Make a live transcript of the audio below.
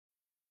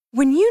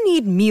When you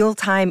need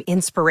mealtime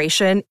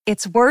inspiration,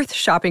 it's worth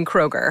shopping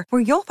Kroger,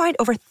 where you'll find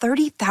over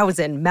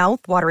 30,000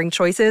 mouth-watering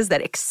choices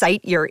that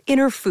excite your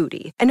inner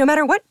foodie. And no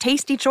matter what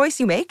tasty choice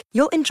you make,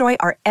 you'll enjoy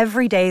our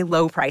everyday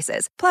low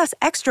prices, plus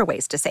extra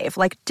ways to save,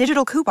 like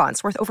digital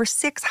coupons worth over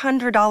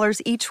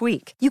 $600 each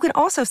week. You can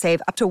also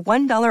save up to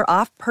 $1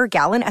 off per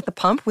gallon at the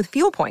pump with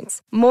fuel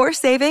points. More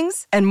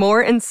savings and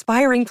more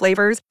inspiring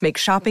flavors make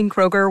shopping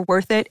Kroger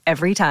worth it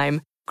every time.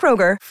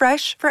 Kroger,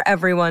 fresh for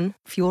everyone.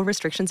 Fuel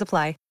restrictions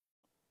apply.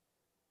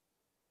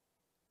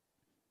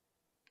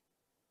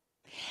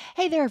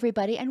 Hey there,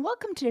 everybody, and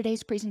welcome to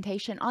today's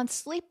presentation on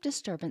sleep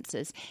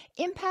disturbances,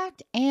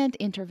 impact, and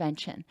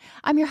intervention.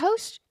 I'm your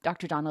host,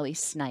 Dr.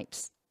 Dawn-Elise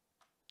Snipes.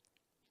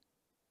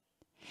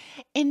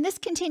 In this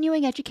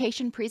continuing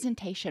education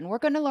presentation, we're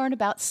going to learn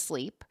about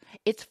sleep,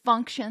 its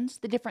functions,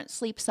 the different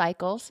sleep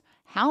cycles,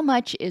 how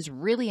much is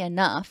really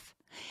enough,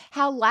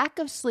 how lack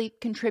of sleep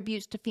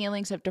contributes to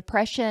feelings of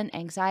depression,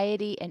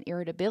 anxiety, and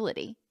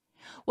irritability.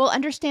 We'll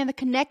understand the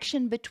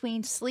connection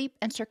between sleep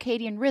and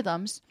circadian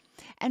rhythms.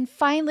 And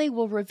finally,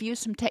 we'll review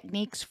some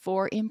techniques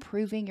for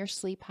improving your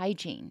sleep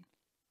hygiene.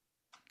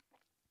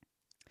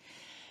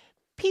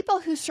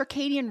 People whose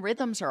circadian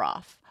rhythms are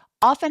off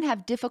often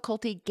have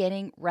difficulty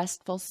getting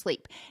restful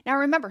sleep. Now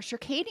remember,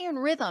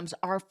 circadian rhythms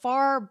are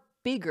far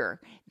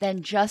bigger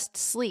than just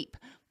sleep,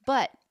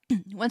 but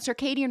when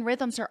circadian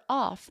rhythms are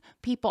off,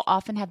 people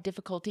often have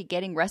difficulty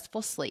getting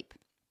restful sleep.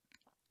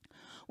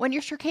 When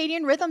your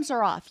circadian rhythms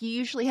are off, you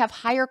usually have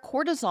higher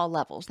cortisol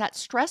levels, that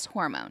stress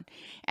hormone.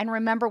 And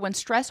remember, when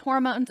stress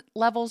hormone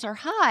levels are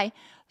high,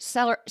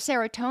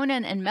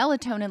 serotonin and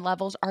melatonin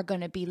levels are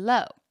going to be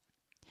low.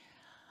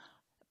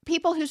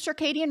 People whose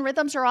circadian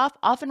rhythms are off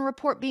often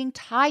report being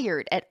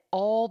tired at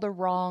all the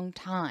wrong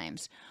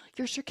times.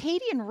 Your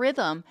circadian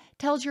rhythm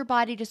tells your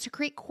body to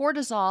secrete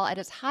cortisol at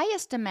its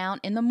highest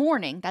amount in the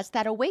morning. That's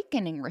that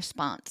awakening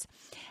response.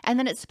 And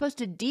then it's supposed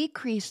to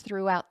decrease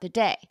throughout the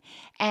day.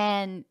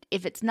 And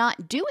if it's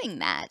not doing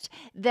that,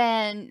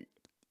 then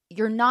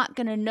you're not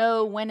going to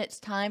know when it's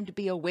time to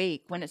be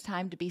awake, when it's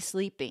time to be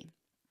sleepy.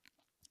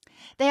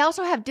 They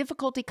also have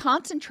difficulty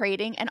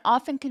concentrating and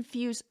often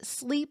confuse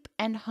sleep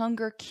and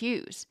hunger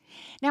cues.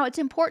 Now, it's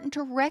important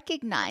to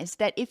recognize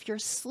that if your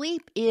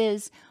sleep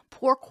is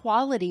poor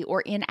quality or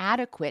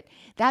inadequate,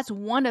 that's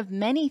one of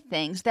many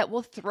things that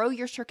will throw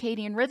your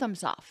circadian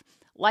rhythms off.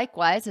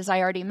 Likewise, as I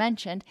already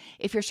mentioned,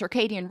 if your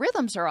circadian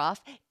rhythms are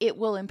off, it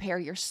will impair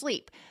your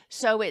sleep.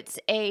 So it's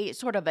a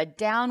sort of a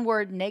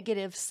downward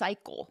negative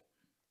cycle.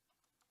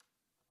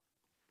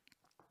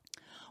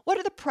 What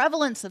are the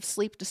prevalence of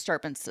sleep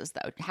disturbances,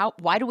 though?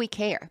 Why do we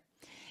care?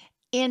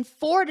 In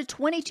 4 to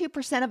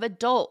 22% of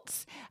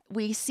adults,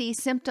 we see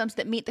symptoms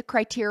that meet the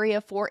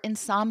criteria for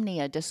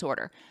insomnia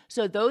disorder.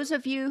 So those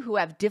of you who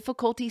have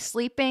difficulty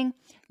sleeping,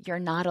 you're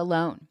not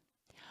alone.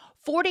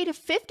 40 to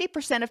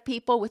 50% of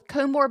people with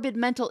comorbid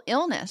mental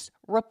illness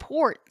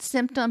report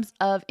symptoms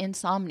of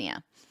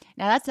insomnia.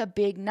 Now, that's a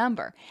big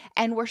number.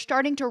 And we're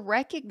starting to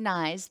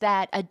recognize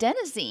that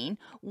adenosine,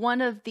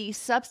 one of the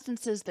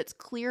substances that's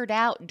cleared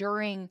out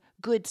during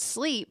good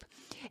sleep,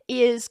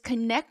 is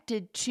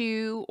connected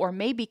to or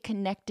may be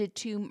connected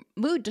to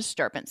mood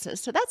disturbances.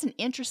 So that's an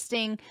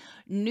interesting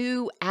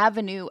new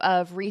avenue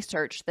of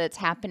research that's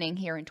happening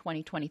here in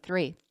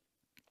 2023.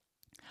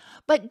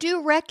 But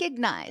do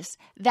recognize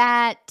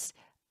that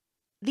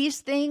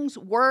these things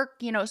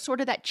work, sort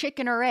of that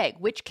chicken or egg.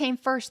 Which came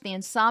first, the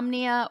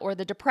insomnia or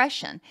the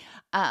depression?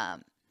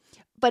 But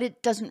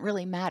it doesn't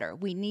really matter.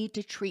 We need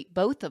to treat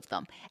both of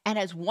them. And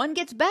as one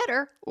gets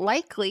better,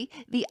 likely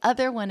the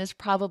other one is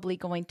probably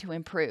going to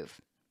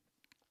improve.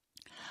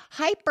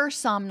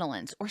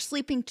 Hypersomnolence, or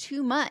sleeping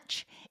too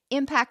much,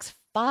 impacts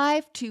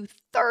 5 to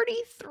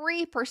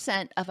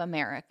 33% of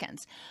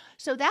Americans.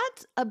 So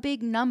that's a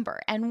big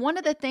number. And one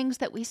of the things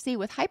that we see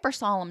with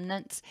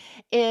hypersomnolence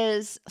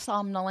is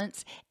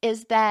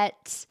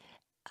that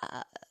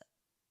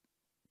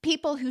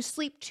people who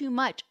sleep too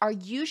much are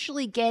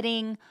usually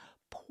getting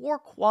poor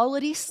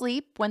quality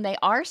sleep when they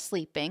are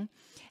sleeping,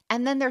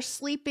 and then they're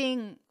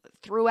sleeping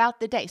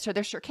throughout the day. So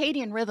their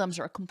circadian rhythms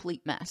are a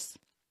complete mess.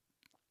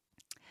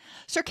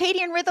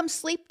 Circadian rhythm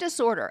sleep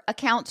disorder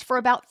accounts for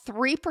about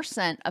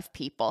 3% of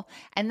people,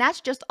 and that's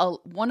just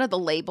one of the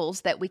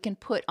labels that we can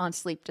put on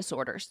sleep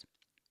disorders.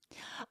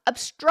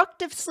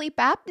 Obstructive sleep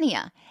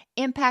apnea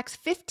impacts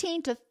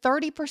 15 to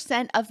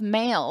 30% of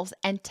males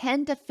and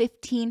 10 to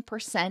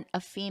 15%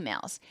 of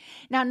females.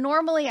 Now,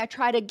 normally I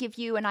try to give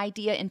you an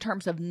idea in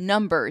terms of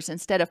numbers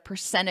instead of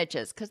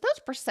percentages, because those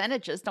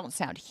percentages don't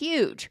sound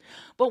huge.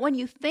 But when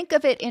you think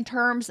of it in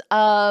terms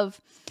of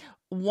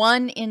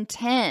 1 in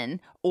 10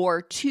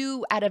 or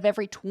 2 out of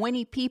every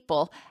 20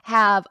 people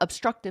have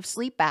obstructive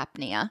sleep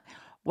apnea,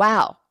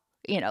 wow.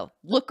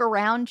 Look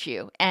around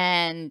you,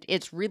 and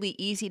it's really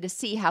easy to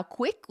see how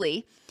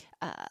quickly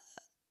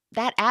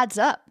that adds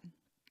up.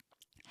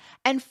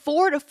 And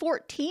 4 to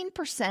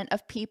 14%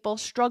 of people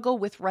struggle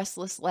with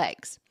restless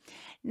legs.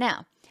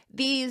 Now,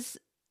 these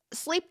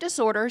sleep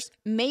disorders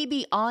may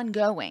be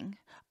ongoing,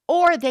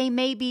 Or they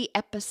may be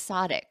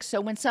episodic. So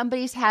when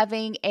somebody's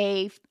having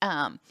a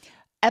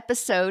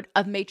episode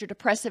of major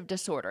depressive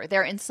disorder,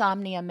 their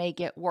insomnia may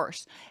get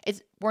worse.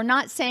 We're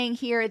not saying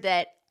here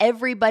that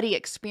everybody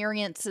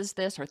experiences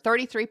this, or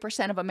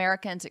 33% of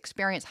Americans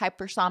experience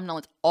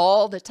hypersomnolence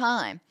all the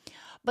time,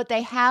 but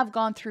they have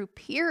gone through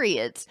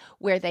periods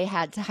where they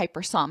had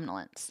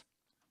hypersomnolence.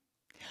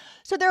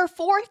 So there are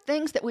 4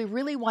 things that we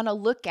really want to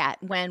look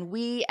at when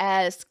we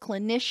as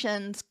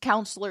clinicians,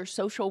 counselors,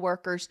 social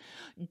workers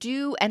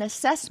do an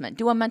assessment,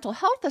 do a mental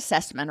health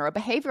assessment or a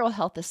behavioral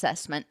health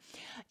assessment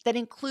that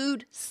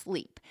include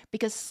sleep,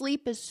 because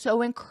sleep is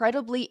so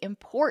incredibly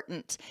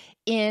important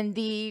in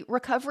the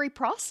recovery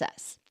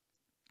process.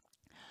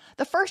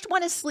 The first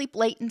one is sleep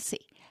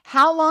latency.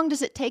 How long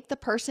does it take the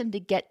person to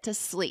get to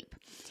sleep?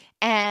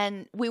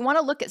 And we want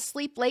to look at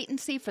sleep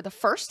latency for the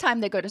first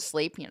time they go to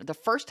sleep, the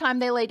first time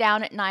they lay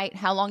down at night,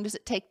 how long does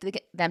it take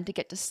them to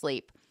get to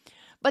sleep?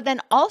 But then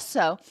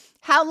also,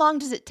 how long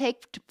does it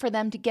take for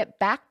them to get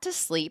back to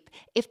sleep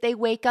if they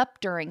wake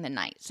up during the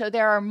night? So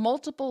there are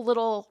multiple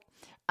little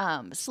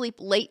sleep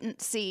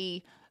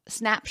latency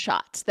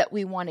snapshots that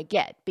we want to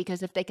get,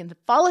 because if they can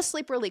fall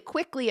asleep really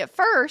quickly at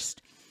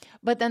first,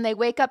 but then they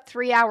wake up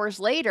 3 hours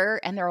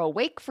later and they're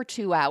awake for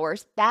 2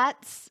 hours,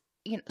 that's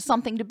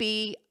something to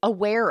be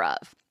aware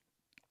of.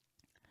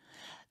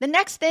 The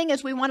next thing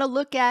is we want to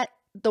look at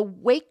the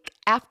wake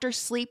after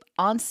sleep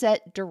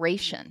onset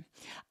duration.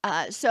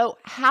 So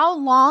how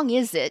long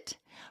is it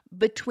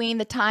between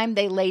the time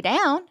they lay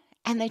down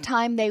and the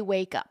time they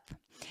wake up?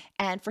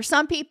 And for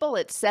some people,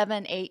 it's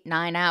 7, 8,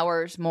 9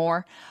 hours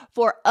more.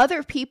 For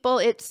other people,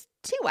 it's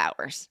 2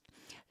 hours.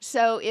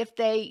 So if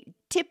they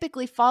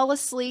typically fall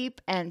asleep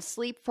and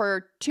sleep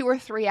for 2 or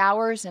 3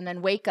 hours and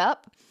then wake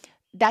up,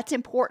 that's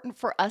important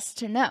for us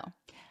to know.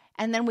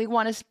 And then we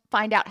want to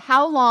find out,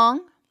 how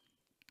long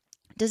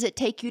does it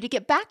take you to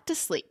get back to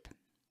sleep?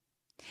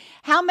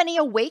 How many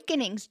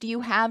awakenings do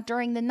you have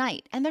during the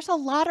night? And there's a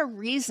lot of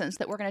reasons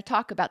that we're going to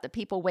talk about that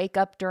people wake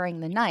up during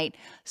the night.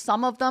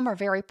 Some of them are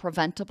very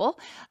preventable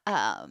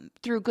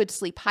through good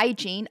sleep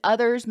hygiene.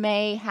 Others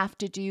may have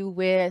to do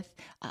with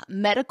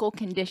medical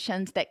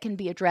conditions that can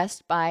be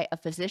addressed by a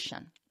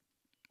physician.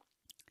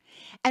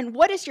 And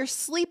what is your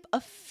sleep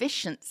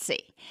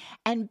efficiency?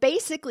 And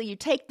basically, you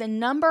take the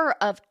number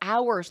of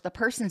hours the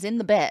person's in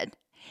the bed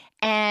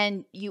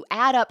and you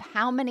add up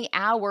how many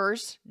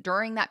hours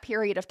during that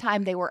period of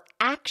time they were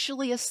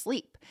actually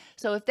asleep.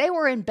 So if they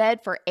were in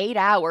bed for 8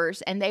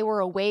 hours and they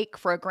were awake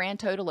for a grand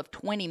total of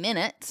 20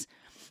 minutes,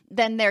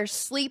 then their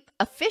sleep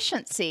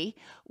efficiency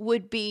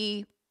would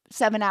be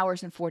 7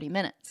 hours and 40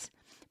 minutes.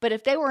 But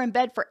if they were in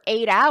bed for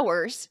 8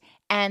 hours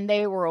and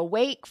they were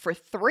awake for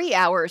 3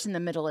 hours in the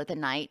middle of the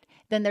night,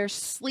 then their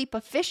sleep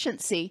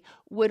efficiency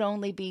would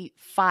only be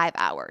 5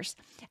 hours.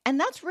 And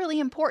that's really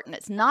important.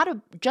 It's not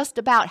just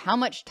about how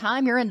much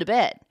time you're into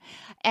bed.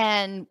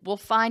 And we'll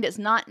find it's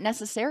not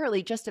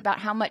necessarily just about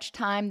how much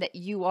time that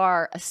you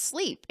are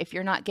asleep if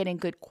you're not getting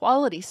good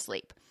quality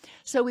sleep.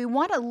 So we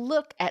want to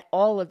look at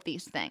all of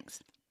these things.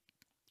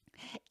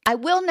 I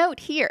will note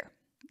here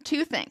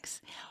 2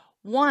 things.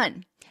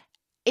 One,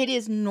 it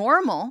is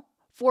normal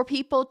for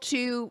people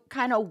to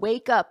kind of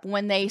wake up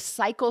when they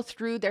cycle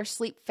through their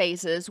sleep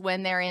phases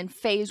when they're in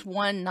phase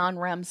 1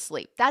 non-REM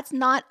sleep. That's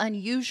not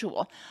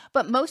unusual,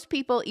 but most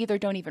people either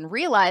don't even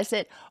realize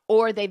it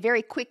or they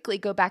very quickly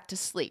go back to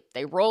sleep.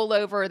 They roll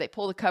over, they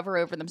pull the cover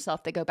over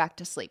themselves, they go back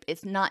to sleep.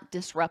 It's not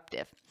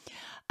disruptive.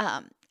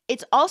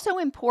 It's also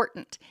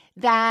important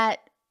that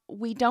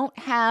we don't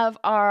have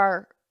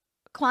our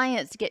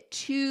clients get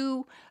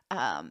too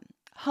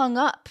hung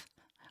up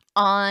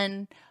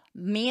on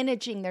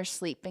managing their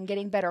sleep and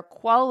getting better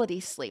quality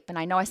sleep. And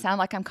I know I sound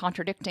like I'm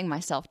contradicting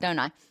myself, don't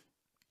I?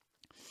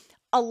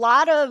 A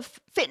lot of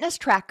fitness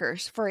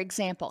trackers, for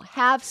example,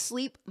 have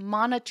sleep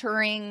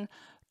monitoring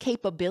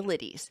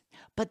capabilities,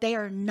 but they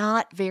are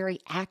not very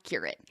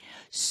accurate.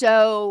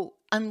 So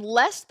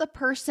unless the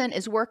person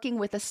is working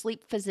with a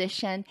sleep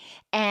physician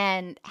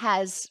and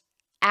has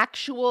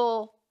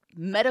actual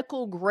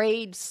medical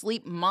grade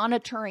sleep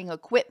monitoring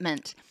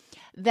equipment,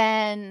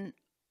 then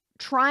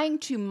trying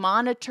to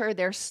monitor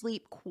their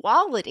sleep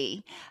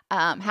quality,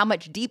 how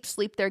much deep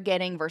sleep they're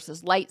getting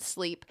versus light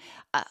sleep,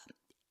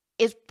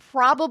 is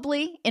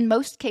probably, in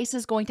most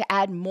cases, going to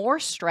add more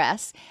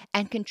stress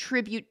and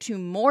contribute to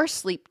more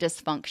sleep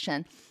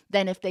dysfunction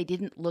than if they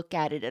didn't look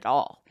at it at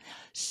all.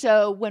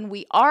 So when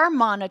we are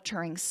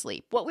monitoring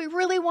sleep, what we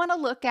really want to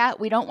look at,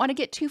 we don't want to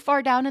get too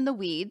far down in the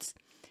weeds.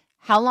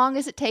 How long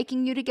is it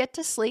taking you to get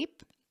to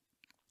sleep?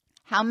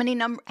 How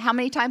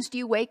many times do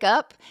you wake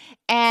up?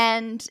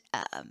 And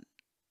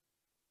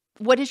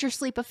what is your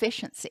sleep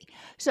efficiency?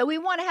 So we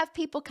want to have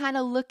people kind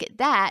of look at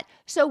that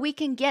so we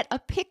can get a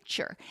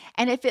picture.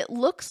 And if it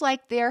looks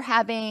like they're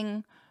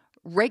having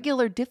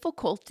regular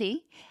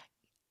difficulty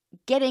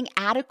getting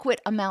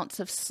adequate amounts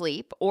of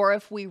sleep, or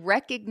if we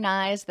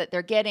recognize that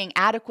they're getting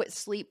adequate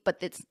sleep,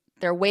 but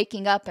they're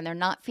waking up and they're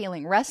not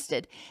feeling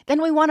rested,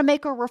 then we want to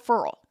make a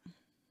referral.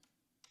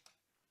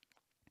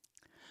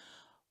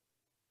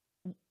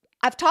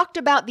 I've talked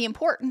about the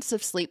importance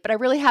of sleep, but I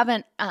really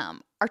haven't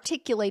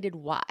articulated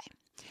why.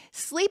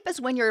 Sleep is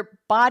when your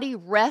body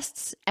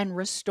rests and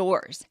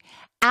restores.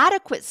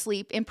 Adequate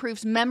sleep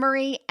improves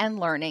memory and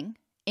learning,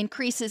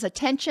 increases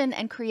attention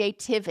and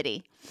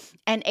creativity,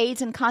 and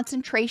aids in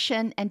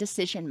concentration and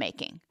decision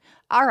making.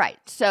 All right,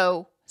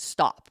 so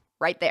stop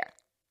right there.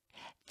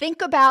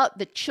 Think about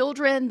the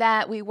children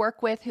that we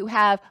work with who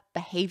have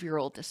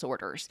behavioral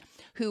disorders,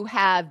 who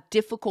have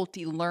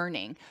difficulty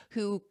learning,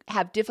 who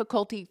have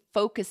difficulty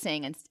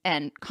focusing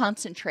and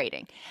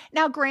concentrating.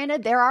 Now,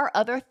 granted, there are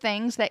other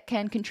things that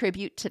can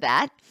contribute to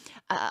that.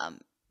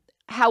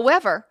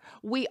 However,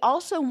 we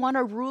also want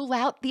to rule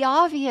out the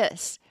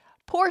obvious: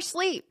 poor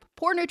sleep,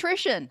 poor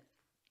nutrition.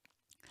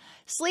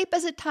 Sleep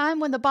is a time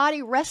when the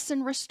body rests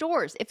and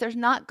restores. If there's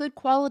not good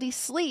quality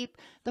sleep,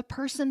 the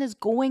person is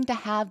going to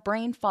have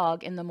brain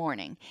fog in the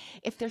morning.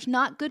 If there's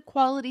not good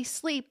quality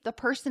sleep, the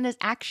person is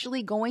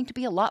actually going to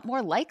be a lot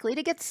more likely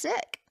to get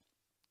sick.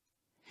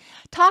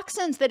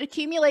 Toxins that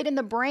accumulate in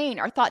the brain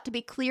are thought to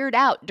be cleared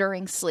out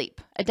during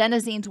sleep.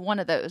 Adenosine's one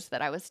of those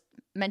that I was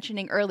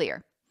mentioning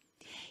earlier.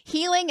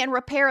 Healing and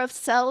repair of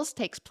cells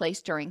takes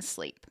place during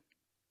sleep.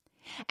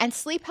 And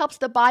sleep helps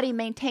the body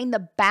maintain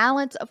the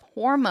balance of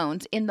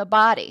hormones in the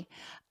body.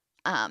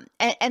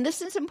 And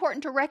this is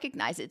important to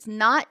recognize. It's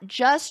not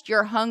just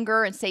your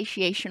hunger and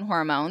satiation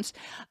hormones,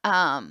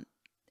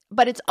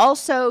 but it's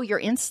also your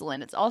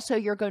insulin. It's also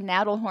your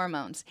gonadal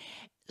hormones.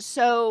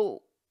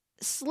 So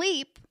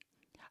sleep,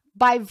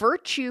 by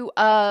virtue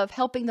of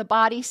helping the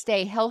body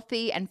stay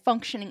healthy and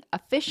functioning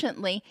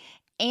efficiently,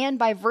 and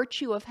by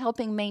virtue of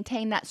helping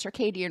maintain that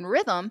circadian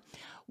rhythm,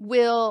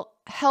 will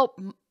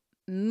help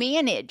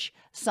manage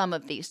some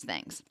of these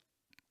things.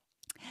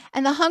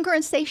 And the hunger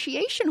and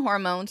satiation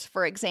hormones,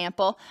 for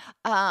example,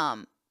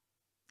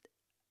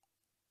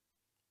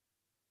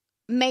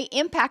 may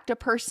impact a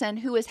person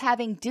who is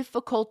having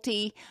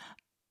difficulty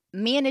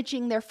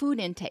managing their food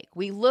intake.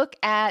 We look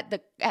at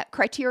the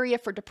criteria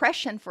for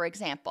depression, for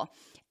example,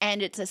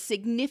 and it's a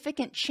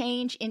significant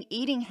change in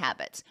eating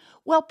habits.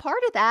 Well,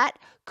 part of that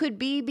could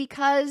be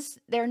because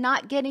they're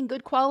not getting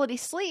good quality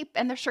sleep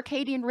and their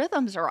circadian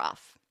rhythms are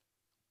off.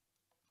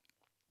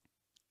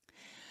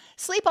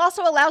 Sleep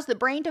also allows the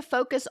brain to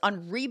focus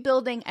on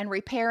rebuilding and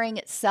repairing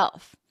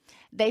itself.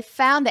 They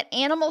found that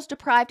animals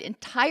deprived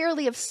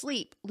entirely of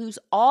sleep lose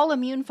all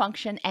immune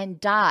function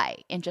and die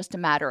in just a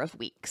matter of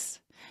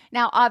weeks.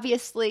 Now,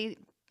 obviously,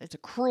 it's a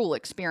cruel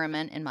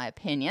experiment, in my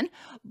opinion,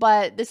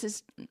 but this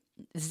is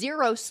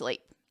zero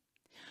sleep.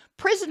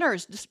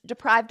 Prisoners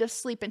deprived of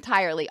sleep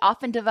entirely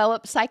often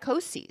develop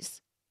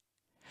psychoses.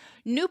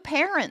 New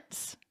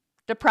parents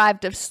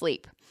deprived of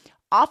sleep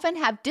often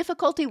have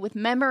difficulty with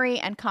memory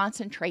and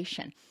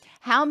concentration.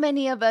 How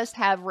many of us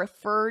have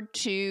referred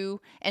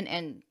to,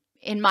 and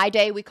in my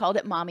day we called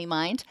it mommy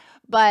mind,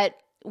 but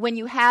when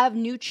you have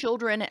new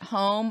children at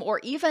home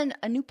or even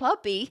a new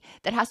puppy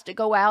that has to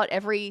go out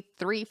every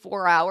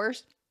 3-4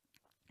 hours,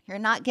 you're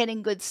not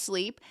getting good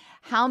sleep.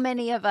 How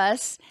many of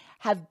us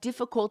have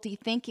difficulty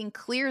thinking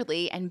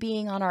clearly and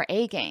being on our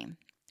A game?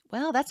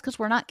 Well, that's because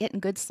we're not getting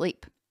good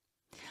sleep.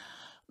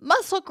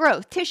 Muscle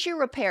growth, tissue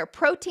repair,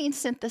 protein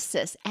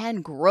synthesis,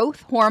 and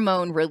growth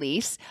hormone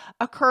release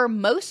occur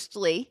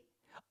mostly,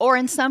 or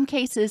in some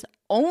cases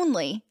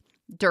only,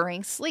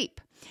 during sleep.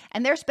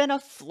 And there's been a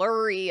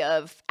flurry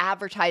of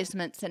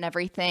advertisements and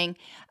everything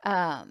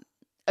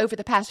over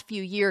the past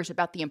few years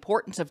about the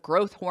importance of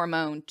growth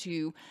hormone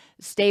to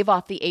stave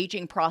off the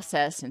aging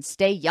process and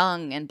stay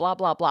young and blah,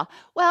 blah, blah.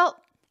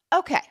 Well,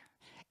 okay.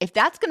 If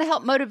that's going to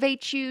help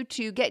motivate you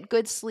to get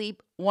good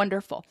sleep,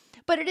 wonderful.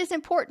 But it is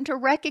important to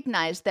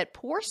recognize that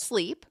poor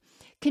sleep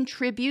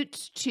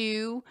contributes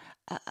to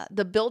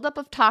the buildup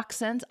of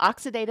toxins,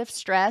 oxidative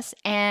stress,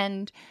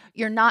 and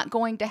you're not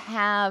going to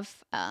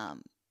have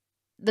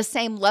the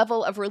same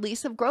level of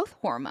release of growth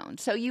hormone.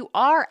 So you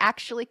are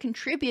actually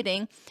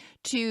contributing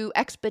to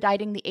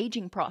expediting the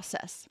aging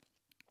process.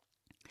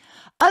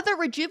 Other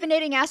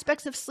rejuvenating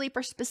aspects of sleep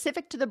are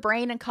specific to the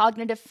brain and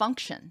cognitive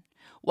function.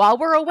 While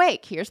we're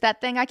awake, here's that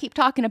thing I keep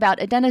talking about,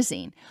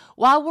 adenosine.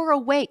 While we're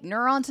awake,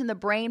 neurons in the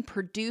brain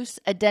produce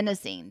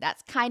adenosine.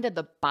 That's kind of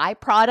the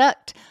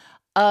byproduct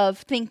of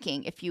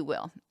thinking, if you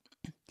will.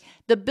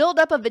 The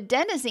buildup of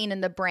adenosine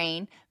in the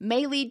brain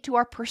may lead to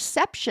our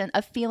perception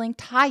of feeling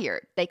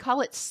tired. They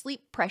call it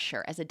sleep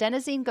pressure. As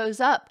adenosine goes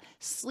up,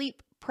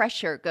 sleep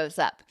pressure goes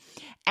up.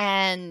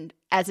 And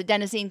as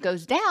adenosine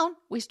goes down,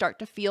 we start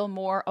to feel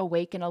more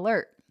awake and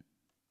alert.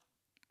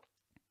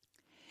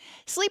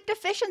 Sleep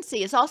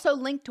deficiency is also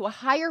linked to a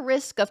higher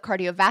risk of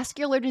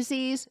cardiovascular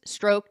disease,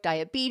 stroke,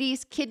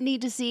 diabetes, kidney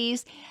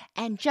disease,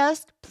 and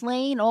just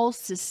plain old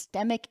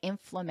systemic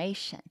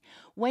inflammation.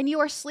 When you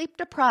are sleep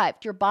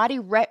deprived, your body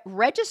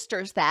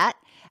registers that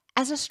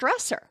as a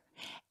stressor,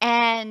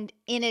 and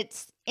in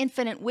its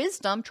infinite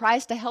wisdom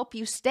tries to help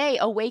you stay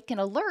awake and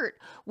alert,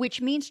 which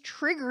means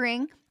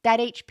triggering that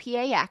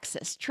HPA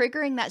axis,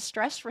 triggering that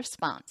stress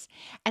response.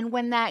 And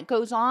when that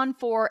goes on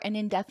for an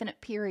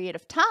indefinite period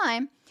of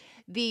time,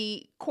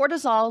 the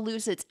cortisol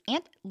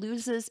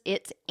loses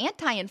its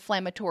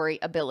anti-inflammatory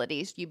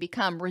abilities. You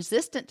become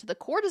resistant to the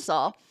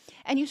cortisol,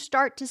 and you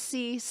start to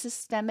see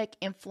systemic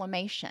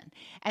inflammation.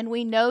 And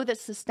we know that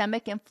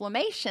systemic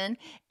inflammation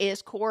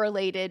is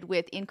correlated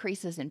with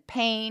increases in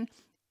pain,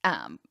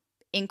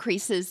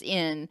 increases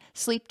in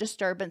sleep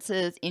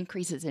disturbances,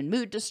 increases in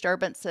mood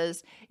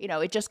disturbances.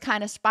 It just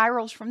kind of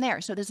spirals from there.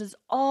 So this is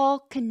all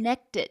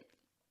connected.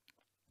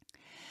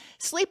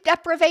 Sleep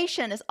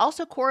deprivation is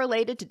also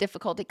correlated to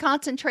difficulty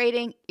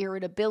concentrating,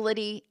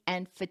 irritability,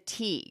 and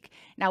fatigue.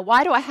 Now,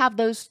 why do I have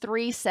those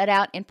three set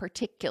out in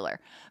particular?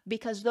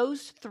 Because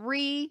those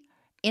three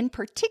in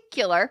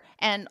particular,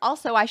 and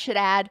also I should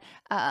add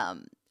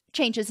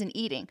changes in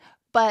eating,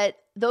 but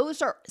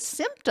those are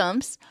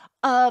symptoms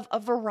of a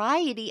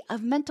variety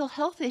of mental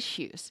health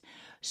issues.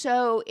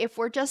 So if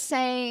we're just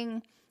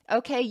saying,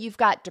 okay, you've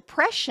got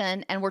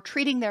depression and we're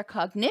treating their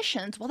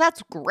cognitions, well,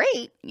 that's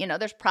great.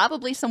 There's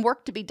probably some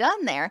work to be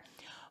done there.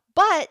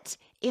 But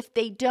if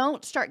they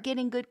don't start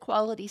getting good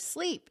quality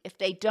sleep, if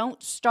they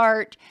don't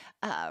start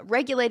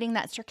regulating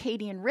that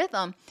circadian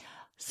rhythm,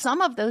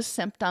 some of those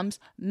symptoms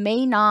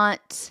may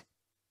not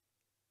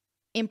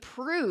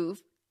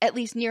improve at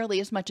least nearly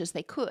as much as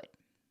they could.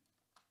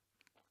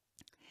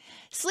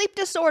 Sleep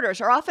disorders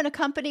are often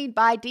accompanied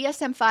by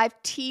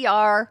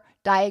DSM-5-TR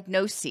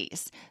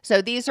diagnoses.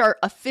 So these are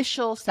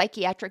official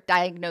psychiatric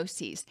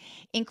diagnoses,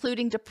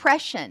 including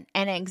depression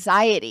and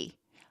anxiety,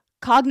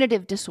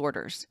 cognitive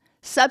disorders,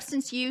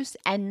 substance use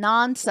and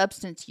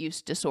non-substance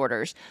use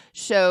disorders.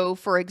 So,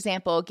 for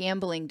example,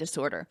 gambling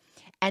disorder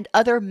and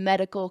other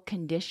medical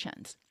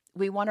conditions.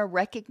 We want to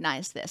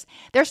recognize this.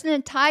 There's an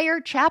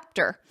entire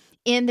chapter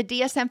in the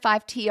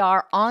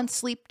DSM-5-TR on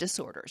sleep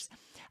disorders.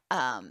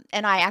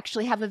 And I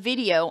actually have a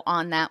video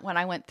on that when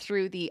I went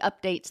through the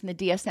updates in the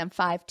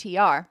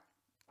DSM-5-TR.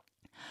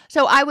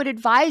 So I would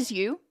advise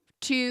you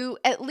to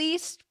at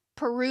least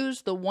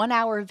peruse the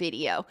 1-hour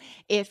video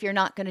if you're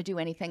not going to do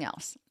anything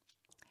else.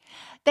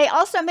 They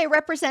also may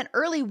represent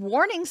early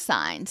warning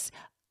signs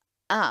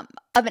of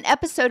an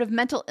episode of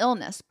mental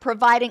illness,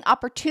 providing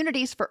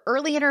opportunities for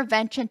early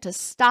intervention to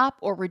stop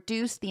or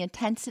reduce the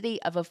intensity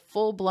of a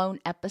full-blown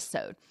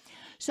episode.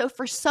 So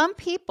for some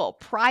people,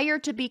 prior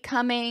to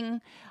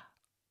becoming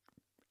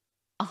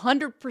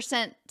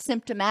 100%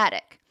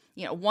 symptomatic,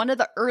 one of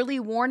the early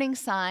warning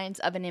signs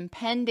of an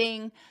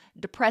impending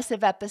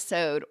depressive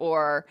episode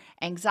or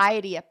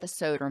anxiety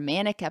episode or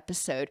manic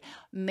episode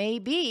may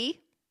be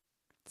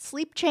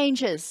sleep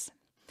changes.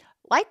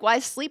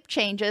 Likewise, sleep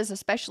changes,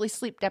 especially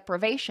sleep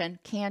deprivation,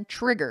 can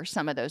trigger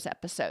some of those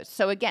episodes.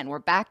 So again, we're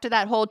back to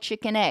that whole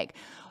chicken egg.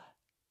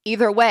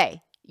 Either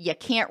way, you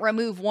can't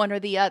remove one or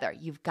the other.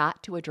 You've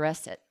got to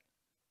address it.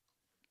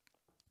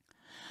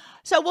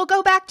 So we'll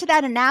go back to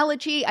that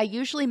analogy I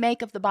usually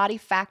make of the body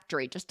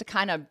factory, just to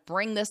kind of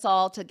bring this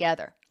all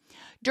together.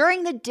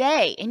 During the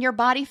day in your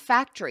body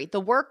factory, the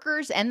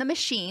workers and the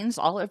machines,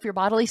 all of your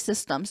bodily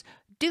systems,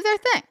 do their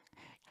thing.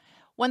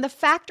 When the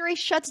factory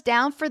shuts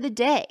down for the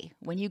day,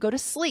 when you go to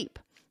sleep,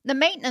 the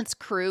maintenance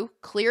crew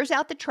clears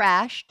out the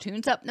trash,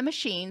 tunes up the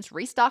machines,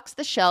 restocks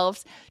the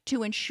shelves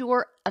to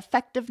ensure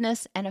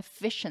effectiveness and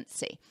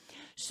efficiency.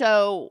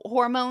 So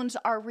hormones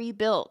are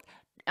rebuilt.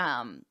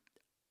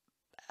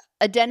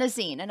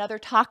 Adenosine and other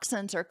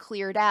toxins are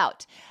cleared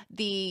out.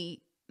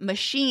 The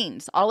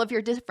machines, all of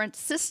your different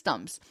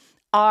systems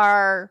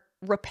are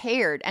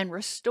repaired and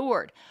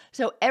restored.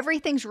 So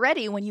everything's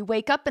ready when you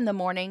wake up in the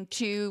morning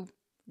to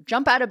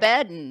jump out of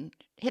bed and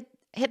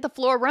hit the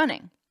floor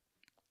running.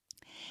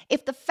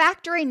 If the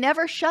factory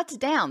never shuts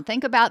down,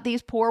 think about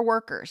these poor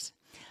workers.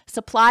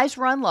 Supplies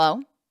run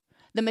low,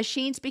 the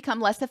machines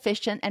become less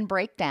efficient and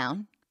break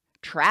down,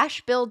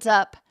 trash builds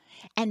up,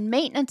 and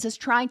maintenance is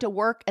trying to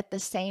work at the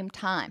same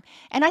time.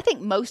 And I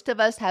think most of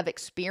us have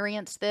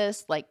experienced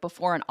this, like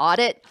before an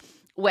audit,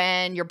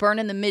 when you're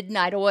burning the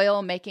midnight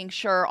oil, making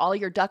sure all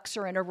your ducks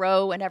are in a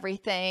row and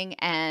everything,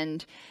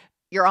 and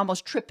you're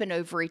almost tripping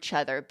over each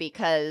other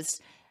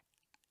because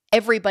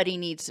everybody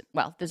needs,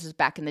 well, this is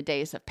back in the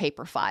days of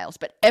paper files,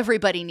 but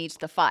everybody needs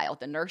the file.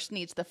 The nurse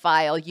needs the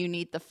file, you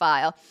need the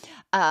file.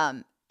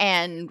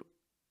 And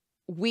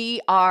we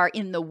are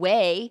in the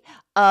way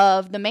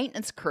of the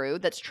maintenance crew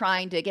that's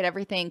trying to get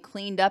everything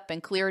cleaned up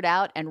and cleared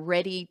out and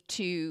ready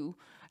to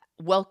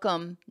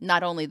welcome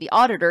not only the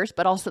auditors,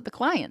 but also the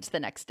clients the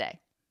next day.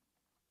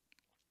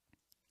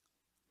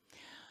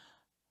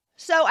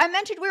 So I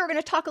mentioned we were going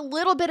to talk a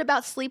little bit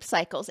about sleep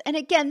cycles. And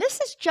again,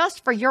 this is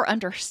just for your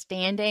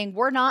understanding.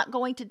 We're not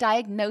going to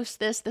diagnose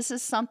this. This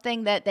is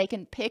something that they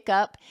can pick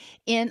up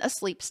in a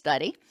sleep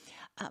study.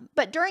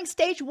 But during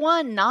stage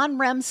 1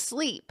 non-REM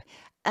sleep,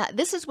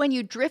 this is when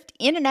you drift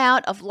in and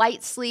out of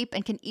light sleep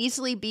and can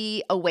easily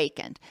be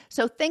awakened.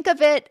 So think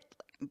of it,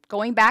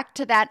 going back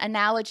to that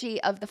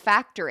analogy of the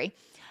factory,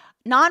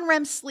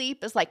 non-REM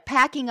sleep is like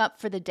packing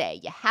up for the day.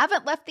 You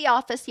haven't left the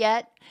office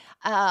yet,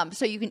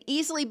 so you can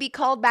easily be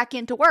called back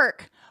into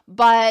work,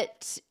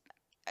 but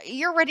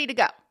you're ready to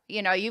go.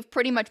 You've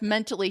pretty much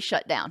mentally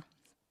shut down.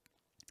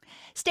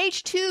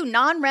 Stage 2,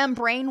 non-REM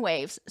brain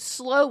waves,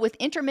 slow with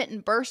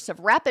intermittent bursts of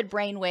rapid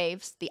brain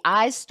waves. The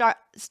eyes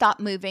stop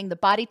moving, the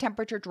body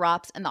temperature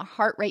drops, and the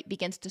heart rate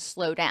begins to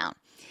slow down.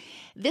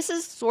 This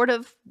is sort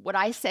of what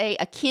I say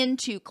akin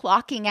to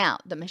clocking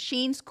out. The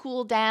machines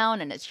cool down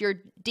and it's your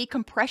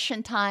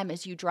decompression time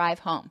as you drive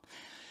home.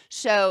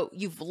 So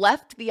you've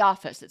left the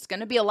office. It's going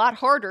to be a lot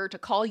harder to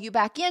call you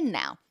back in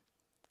now.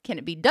 Can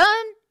it be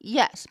done?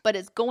 Yes, but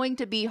it's going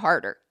to be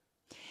harder.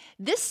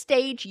 This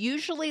stage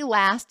usually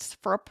lasts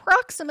for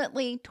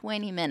approximately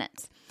 20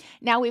 minutes.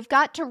 Now, we've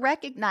got to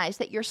recognize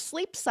that your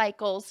sleep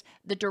cycles,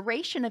 the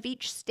duration of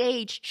each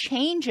stage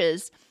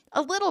changes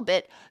a little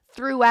bit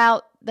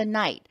throughout the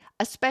night,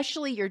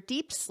 especially your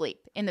deep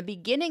sleep. In the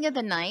beginning of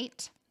the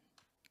night,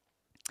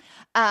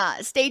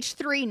 stage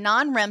 3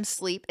 non-REM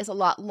sleep is a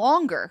lot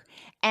longer,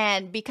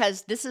 and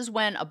because this is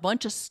when a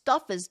bunch of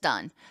stuff is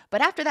done.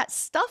 But after that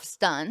stuff's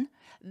done,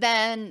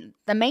 then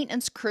the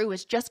maintenance crew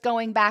is just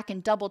going back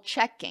and double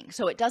checking,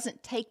 so it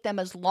doesn't take them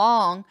as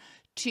long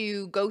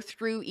to go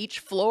through each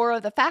floor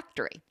of the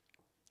factory.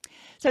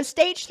 So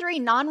stage 3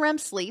 non-REM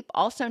sleep,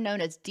 also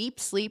known as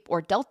deep sleep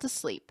or delta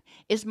sleep,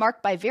 is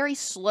marked by very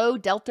slow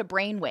delta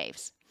brain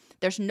waves.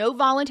 There's no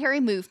voluntary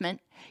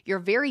movement. You're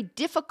very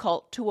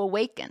difficult to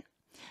awaken.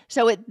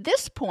 So at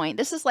this point,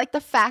 this is like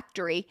the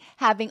factory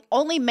having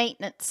only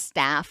maintenance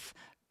staff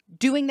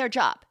doing their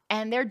job,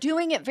 and they're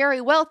doing it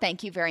very well,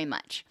 thank you very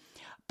much.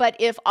 But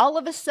if all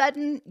of a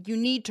sudden you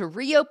need to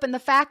reopen the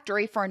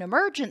factory for an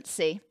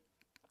emergency,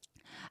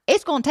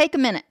 it's going to take a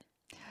minute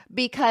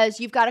because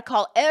you've got to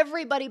call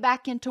everybody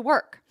back into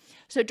work.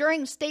 So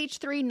during stage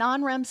 3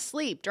 non-REM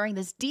sleep, during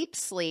this deep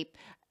sleep,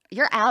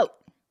 you're out.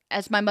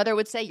 As my mother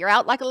would say, you're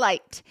out like a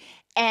light.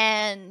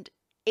 And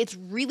it's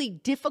really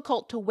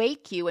difficult to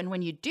wake you. And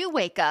when you do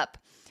wake up,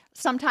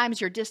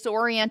 sometimes you're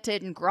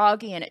disoriented and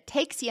groggy, and it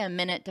takes you a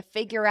minute to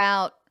figure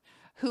out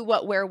who,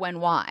 what, where, when,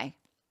 why.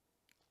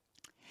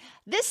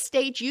 This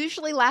stage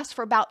usually lasts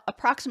for about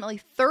approximately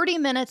 30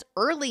 minutes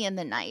early in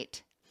the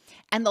night,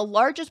 and the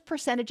largest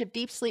percentage of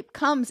deep sleep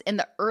comes in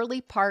the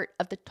early part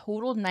of the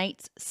total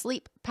night's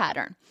sleep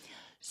pattern.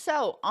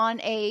 So on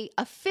an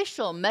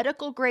official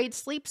medical grade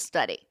sleep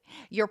study,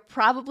 you're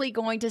probably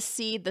going to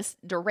see the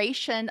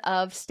duration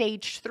of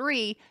stage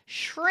 3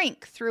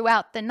 shrink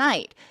throughout the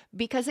night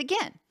because,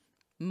 again,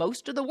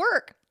 most of the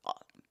work,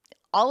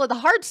 all of the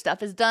hard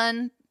stuff is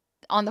done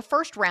on the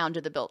first round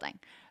of the building.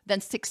 Then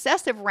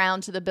successive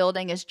rounds of the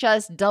building is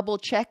just double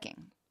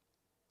checking.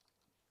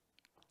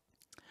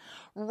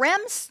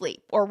 REM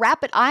sleep, or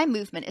rapid eye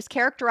movement, is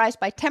characterized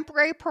by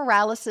temporary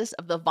paralysis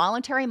of the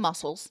voluntary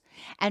muscles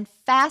and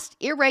fast,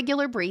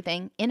 irregular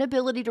breathing,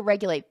 inability to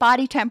regulate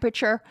body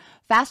temperature,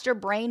 faster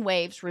brain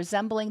waves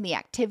resembling the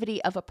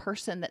activity of a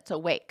person that's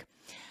awake.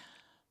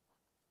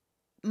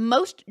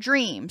 Most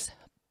dreams,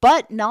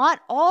 but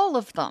not all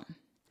of them,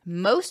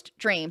 most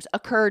dreams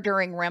occur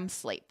during REM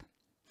sleep.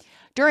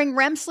 During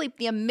REM sleep,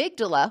 the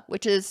amygdala,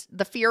 which is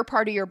the fear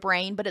part of your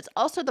brain, but it's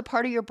also the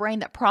part of your brain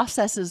that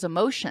processes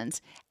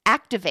emotions,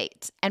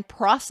 activates and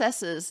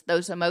processes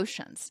those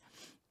emotions.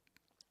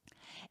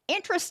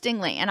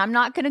 Interestingly, and I'm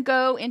not going to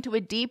go into a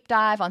deep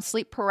dive on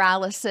sleep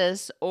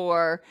paralysis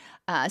or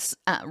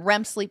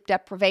REM sleep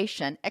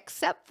deprivation,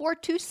 except for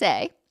to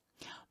say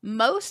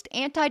most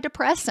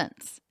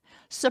antidepressants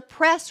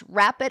suppress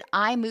rapid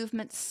eye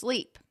movement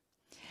sleep.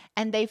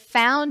 And they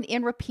found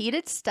in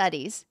repeated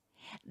studies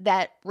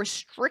that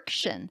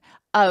restriction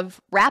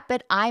of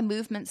rapid eye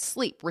movement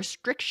sleep,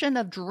 restriction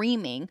of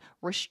dreaming,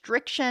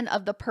 restriction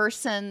of the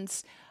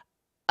person's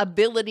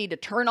ability to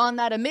turn on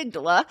that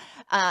amygdala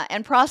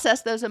and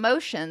process those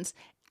emotions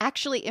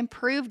actually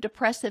improve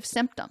depressive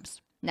symptoms.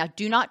 Now,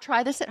 do not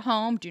try this at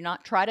home. Do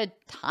not try to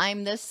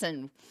time this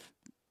and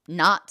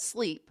not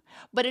sleep.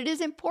 But it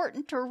is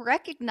important to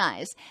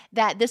recognize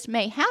that this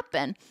may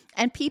happen,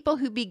 and people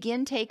who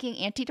begin taking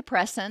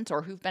antidepressants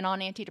or who've been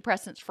on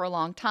antidepressants for a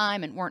long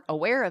time and weren't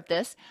aware of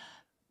this,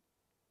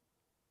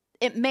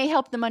 it may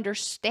help them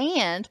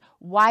understand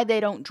why they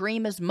don't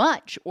dream as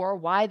much or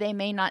why they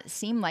may not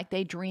seem like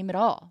they dream at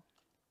all.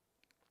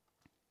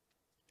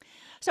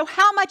 So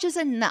how much is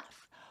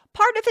enough?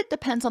 Part of it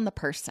depends on the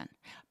person.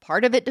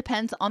 Part of it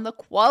depends on the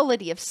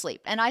quality of sleep.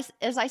 And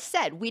as I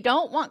said, we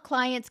don't want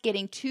clients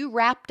getting too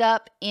wrapped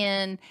up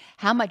in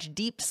how much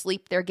deep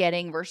sleep they're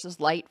getting versus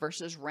light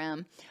versus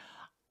REM.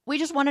 We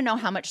just want to know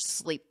how much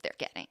sleep they're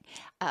getting.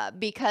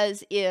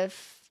 Because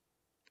if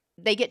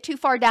they get too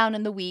far down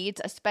in the weeds,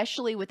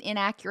 especially with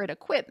inaccurate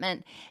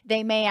equipment,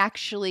 they may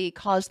actually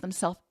cause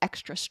themselves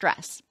extra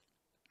stress.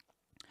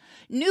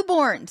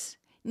 Newborns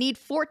need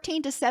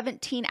 14 to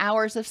 17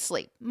 hours of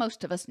sleep.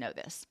 Most of us know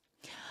this.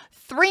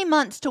 3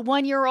 months to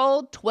 1 year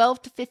old,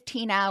 12 to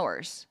 15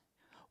 hours.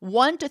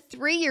 1 to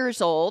 3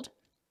 years old,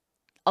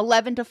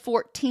 11 to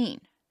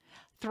 14.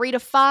 3 to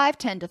 5,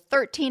 10 to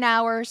 13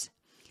 hours.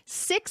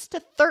 6 to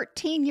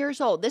 13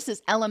 years old, this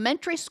is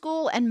elementary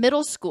school and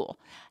middle school,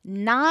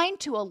 9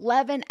 to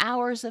 11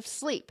 hours of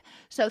sleep.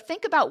 So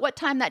think about what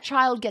time that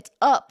child gets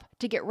up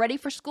to get ready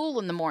for school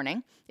in the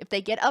morning. If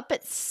they get up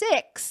at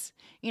 6,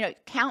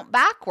 count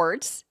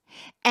backwards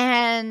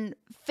and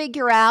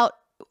figure out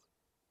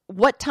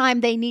what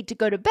time they need to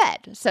go to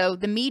bed. So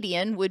the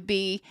median would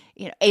be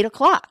 8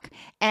 o'clock.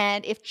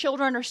 And if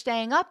children are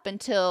staying up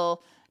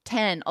until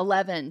 10,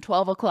 11,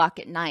 12 o'clock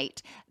at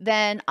night,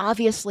 then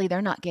obviously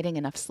they're not getting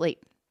enough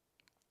sleep.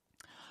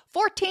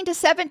 14 to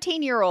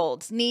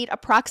 17-year-olds need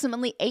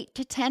approximately 8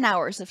 to 10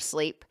 hours of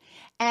sleep,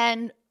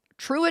 and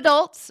true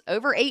adults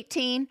over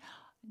 18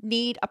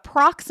 need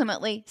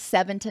approximately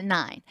 7 to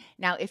 9.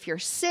 Now, if you're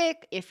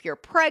sick, if you're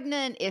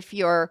pregnant, if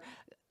you're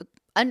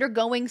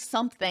undergoing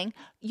something,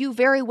 you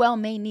very well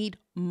may need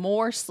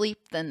more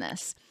sleep than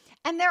this.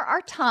 And there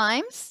are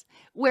times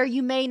where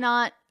you may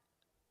not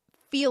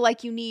feel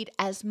like you need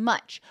as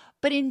much.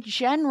 But in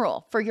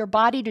general, for your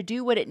body to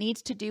do what it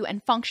needs to do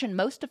and function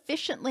most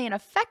efficiently and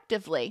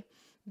effectively,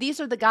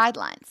 these are the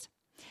guidelines.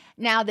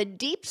 Now, the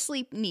deep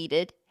sleep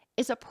needed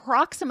is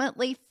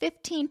approximately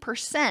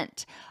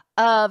 15%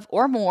 of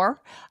or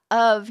more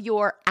of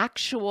your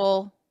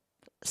actual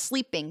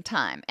sleeping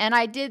time. And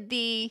I did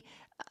the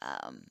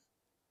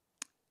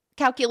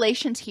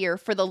calculations here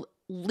for the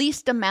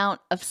least amount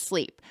of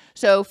sleep.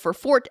 So for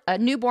a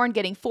newborn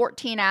getting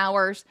 14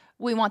 hours,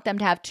 we want them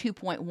to have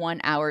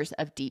 2.1 hours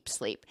of deep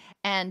sleep,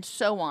 and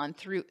so on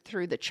through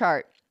the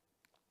chart.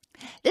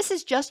 This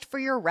is just for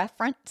your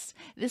reference.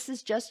 This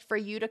is just for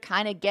you to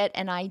kind of get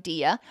an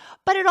idea,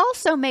 but it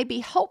also may be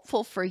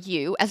helpful for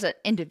you as an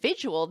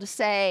individual to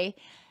say,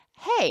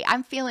 hey,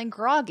 I'm feeling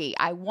groggy.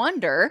 I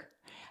wonder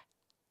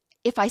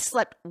if I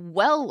slept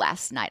well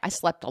last night. I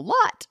slept a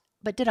lot,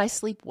 but did I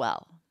sleep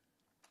well?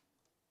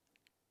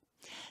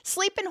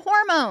 Sleep and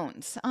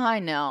hormones. I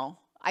know.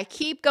 I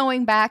keep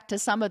going back to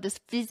some of this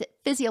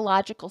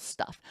physiological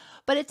stuff,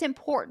 but it's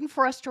important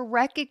for us to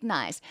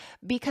recognize,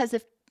 because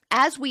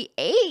as we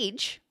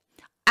age,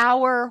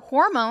 our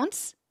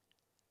hormones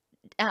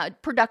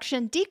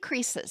production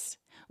decreases,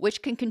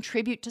 which can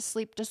contribute to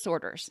sleep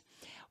disorders.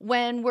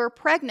 When we're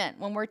pregnant,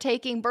 when we're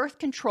taking birth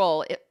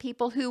control,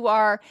 people who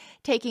are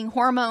taking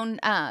hormone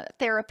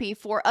therapy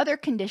for other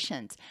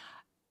conditions,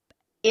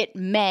 it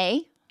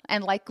may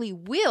and likely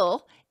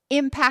will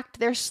impact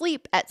their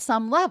sleep at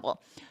some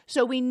level.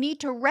 So we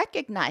need to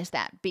recognize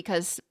that,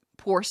 because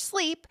poor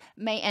sleep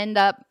may end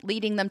up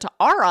leading them to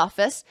our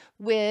office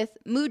with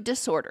mood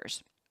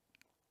disorders.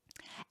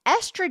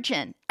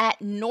 Estrogen at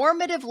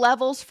normative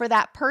levels for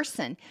that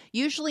person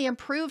usually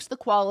improves the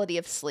quality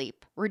of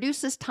sleep,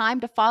 reduces time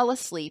to fall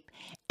asleep,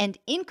 and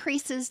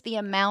increases the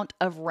amount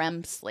of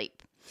REM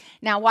sleep.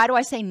 Now, why do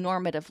I say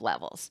normative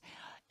levels?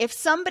 If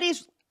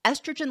somebody's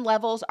estrogen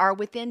levels are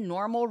within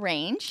normal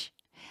range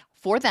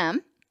for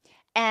them,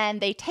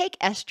 and they take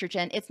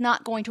estrogen, it's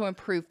not going to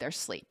improve their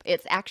sleep.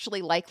 It's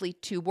actually likely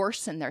to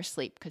worsen their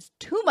sleep, because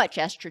too much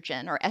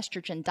estrogen or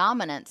estrogen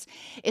dominance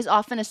is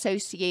often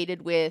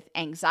associated with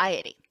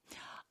anxiety.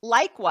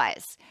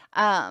 Likewise,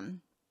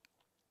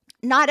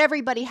 not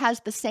everybody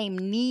has the same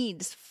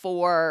needs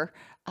for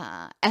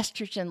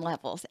estrogen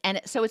levels. And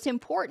so it's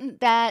important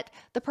that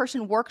the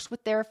person works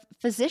with their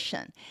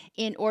physician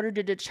in order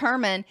to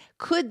determine,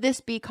 could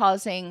this be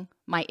causing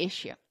my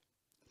issue?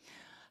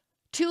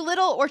 Too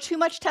little or too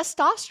much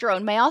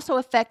testosterone may also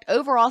affect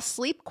overall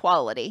sleep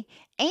quality,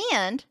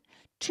 and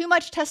too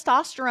much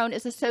testosterone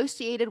is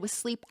associated with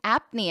sleep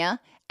apnea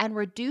and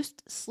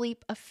reduced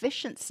sleep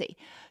efficiency.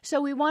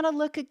 So we want to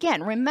look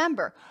again.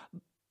 Remember,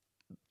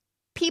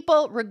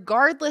 people,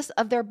 regardless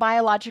of their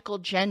biological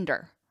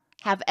gender,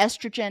 have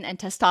estrogen and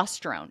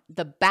testosterone.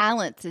 The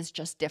balance is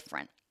just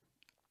different.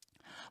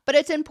 But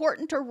it's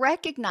important to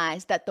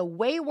recognize that the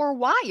way we're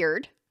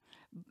wired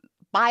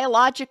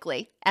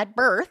biologically at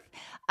birth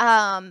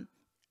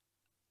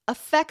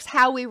affects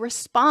how we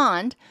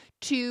respond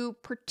to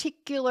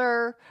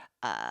particular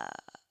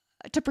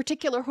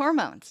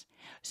hormones.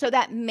 So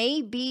that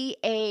may be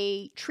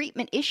a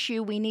treatment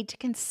issue we need to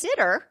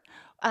consider.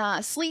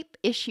 Sleep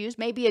issues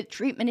may be a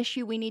treatment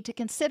issue we need to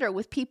consider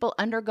with people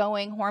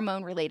undergoing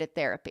hormone-related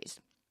therapies.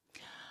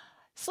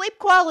 Sleep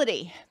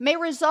quality may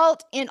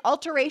result in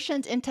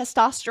alterations in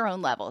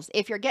testosterone levels.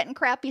 If you're getting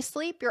crappy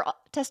sleep, your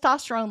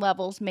testosterone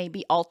levels may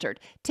be altered,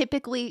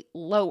 typically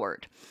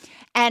lowered.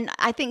 And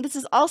I think this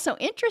is also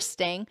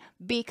interesting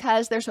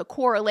because there's a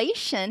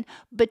correlation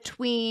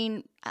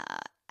between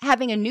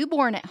having a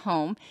newborn at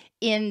home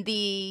in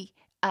the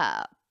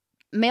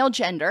male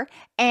gender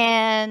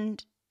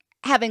and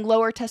having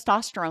lower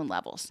testosterone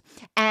levels.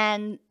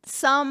 And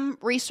some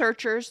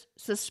researchers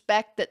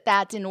suspect that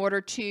that's in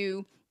order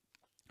to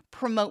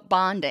promote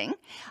bonding,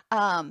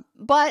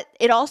 but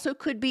it also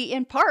could be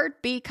in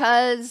part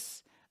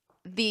because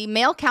the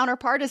male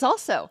counterpart is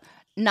also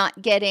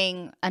not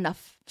getting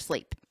enough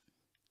sleep.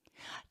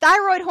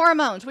 Thyroid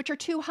hormones, which are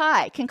too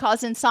high, can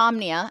cause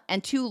insomnia,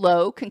 and too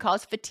low can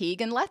cause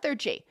fatigue and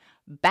lethargy.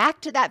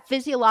 Back to that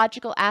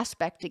physiological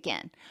aspect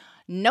again.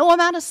 No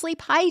amount of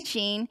sleep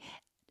hygiene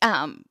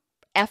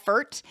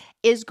effort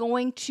is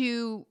going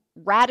to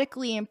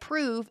radically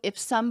improve if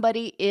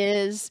somebody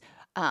is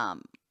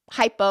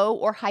hypo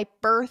or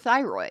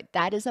hyperthyroid.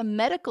 That is a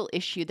medical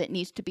issue that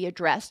needs to be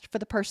addressed for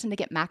the person to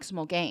get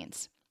maximal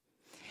gains.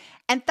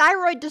 And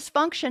thyroid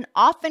dysfunction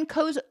often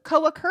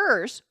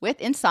co-occurs with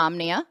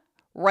insomnia,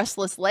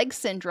 restless leg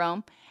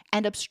syndrome,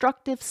 and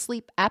obstructive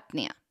sleep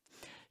apnea.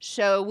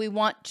 So we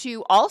want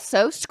to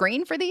also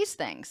screen for these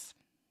things.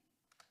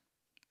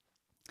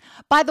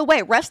 By the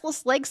way,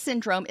 restless leg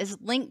syndrome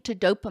is linked to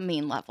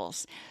dopamine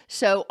levels.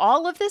 So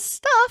all of this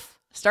stuff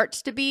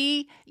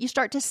you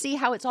start to see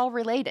how it's all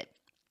related.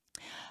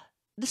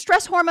 The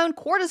stress hormone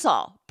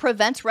cortisol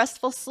prevents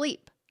restful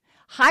sleep.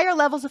 Higher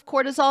levels of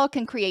cortisol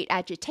can create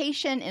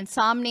agitation,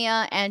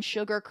 insomnia, and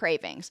sugar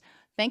cravings.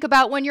 Think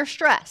about when you're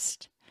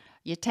stressed.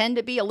 You tend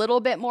to be a little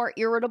bit more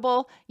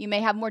irritable, you may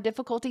have more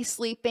difficulty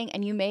sleeping,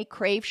 and you may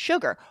crave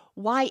sugar.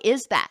 Why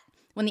is that?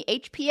 When the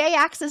HPA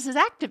axis is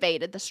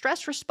activated, the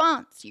stress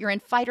response, you're in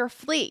fight or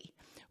flee.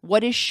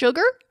 What is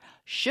sugar?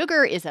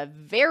 Sugar is a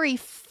very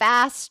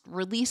fast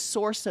release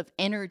source of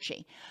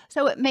energy,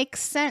 so it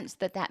makes sense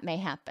that that may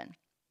happen.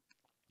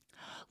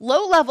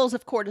 Low levels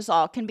of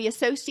cortisol can be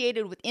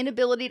associated with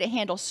inability to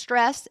handle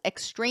stress,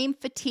 extreme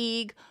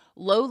fatigue,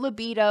 low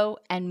libido,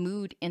 and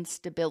mood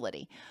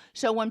instability.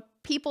 So when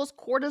people's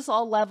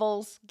cortisol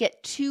levels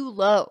get too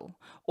low,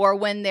 or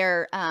when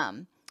their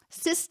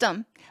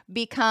system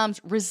becomes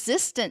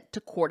resistant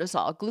to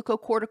cortisol,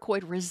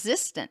 glucocorticoid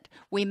resistant,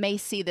 we may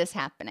see this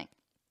happening.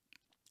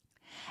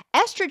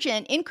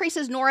 Estrogen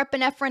increases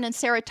norepinephrine and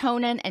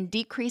serotonin and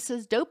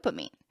decreases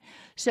dopamine.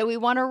 So we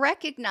want to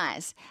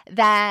recognize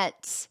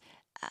that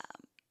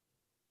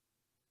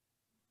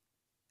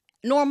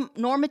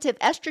normative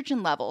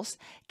estrogen levels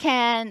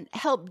can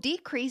help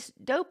decrease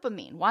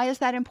dopamine. Why is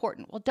that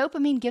important? Well,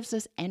 dopamine gives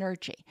us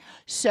energy.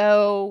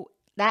 So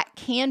that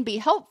can be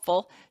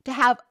helpful to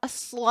have a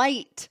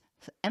slight,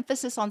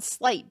 emphasis on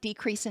slight,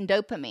 decrease in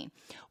dopamine.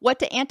 What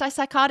do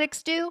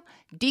antipsychotics do?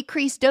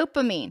 Decrease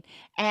dopamine.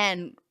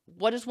 And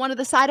what is one of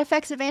the side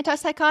effects of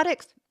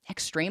antipsychotics?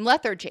 Extreme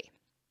lethargy.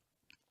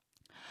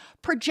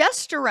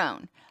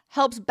 Progesterone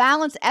helps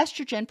balance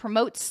estrogen,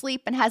 promotes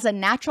sleep, and has a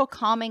natural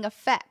calming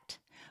effect.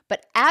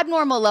 But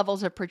abnormal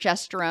levels of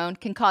progesterone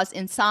can cause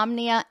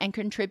insomnia and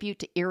contribute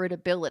to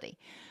irritability.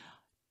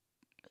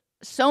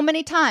 So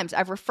many times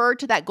I've referred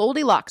to that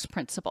Goldilocks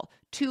principle.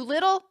 Too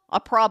little, a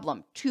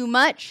problem. Too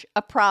much,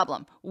 a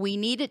problem. We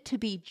need it to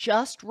be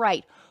just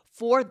right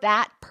for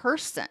that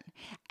person.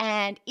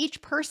 And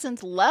each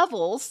person's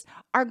levels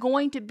are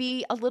going to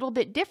be a little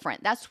bit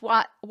different. That's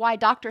why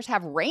doctors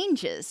have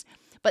ranges.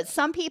 But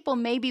some people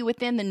may be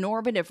within the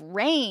normative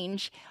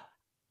range,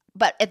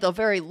 but at the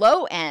very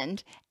low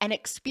end and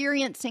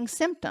experiencing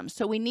symptoms.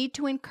 So we need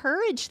to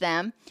encourage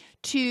them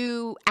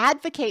to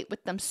advocate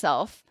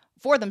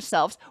for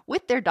themselves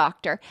with their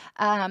doctor.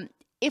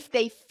 If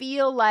they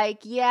feel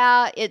like,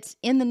 yeah, it's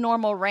in the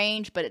normal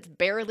range, but it's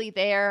barely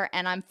there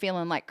and I'm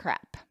feeling like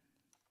crap.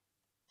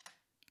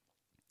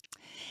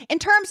 In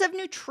terms of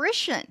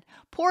nutrition,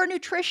 poor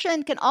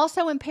nutrition can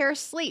also impair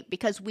sleep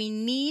because we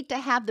need to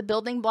have the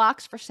building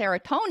blocks for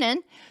serotonin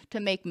to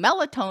make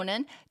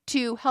melatonin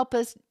to help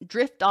us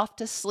drift off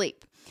to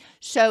sleep.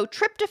 So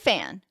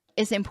tryptophan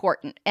is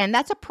important, and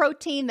that's a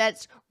protein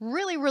that's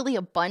really, really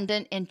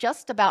abundant in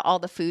just about all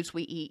the foods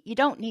we eat. You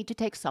don't need to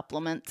take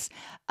supplements,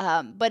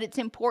 but it's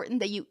important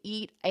that you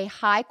eat a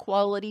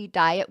high-quality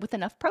diet with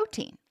enough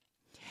protein.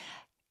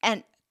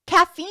 And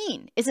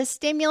caffeine is a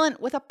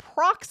stimulant with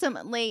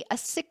approximately a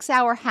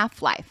 6-hour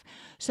half-life.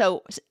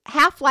 So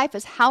half-life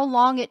is how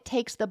long it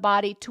takes the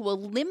body to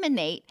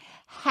eliminate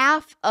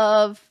half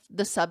of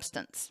the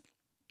substance.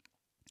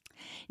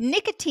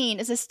 Nicotine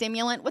is a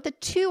stimulant with a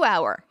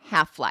 2-hour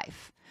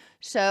half-life.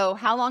 So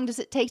how long does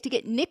it take to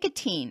get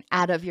nicotine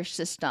out of your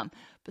system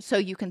so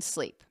you can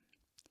sleep?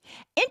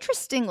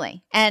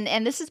 Interestingly, and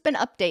this has been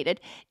updated,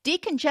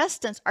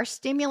 decongestants are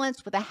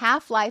stimulants with a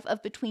half-life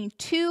of between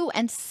 2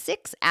 and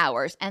 6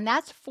 hours, and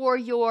that's for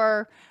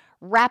your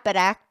rapid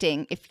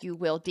acting, if you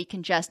will,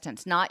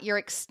 decongestants, not your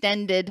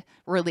extended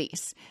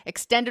release.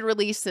 Extended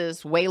release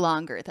is way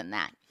longer than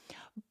that.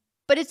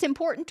 But it's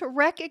important to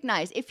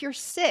recognize if you're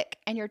sick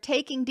and you're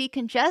taking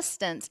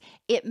decongestants,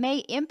 it may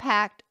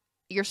impact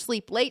your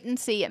sleep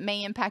latency, it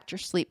may impact your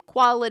sleep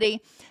quality.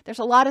 There's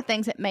a lot of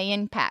things it may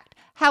impact.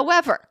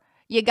 However,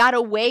 you got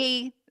to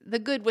weigh the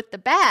good with the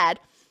bad.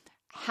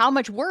 How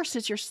much worse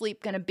is your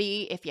sleep going to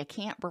be if you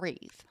can't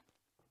breathe?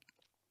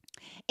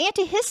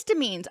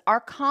 Antihistamines are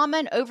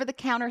common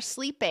over-the-counter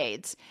sleep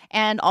aids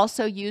and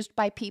also used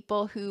by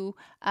people who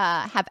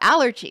have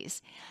allergies.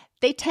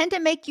 They tend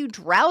to make you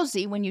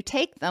drowsy when you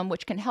take them,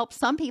 which can help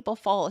some people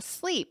fall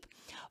asleep,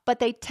 but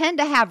they tend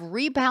to have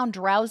rebound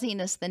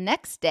drowsiness the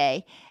next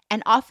day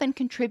and often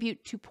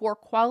contribute to poor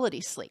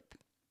quality sleep.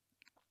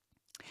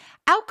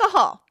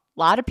 Alcohol. A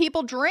lot of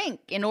people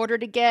drink in order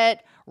to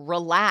get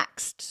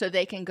relaxed so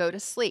they can go to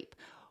sleep.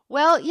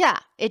 Well, yeah,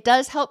 it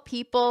does help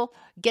people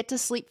get to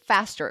sleep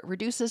faster. It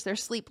reduces their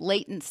sleep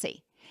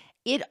latency.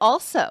 It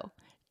also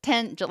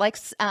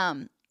SSRIs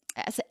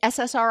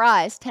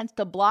tends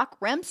to block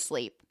REM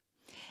sleep.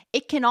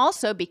 It can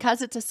also,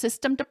 because it's a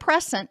system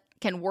depressant,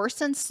 can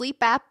worsen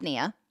sleep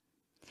apnea,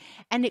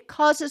 and it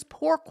causes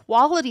poor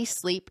quality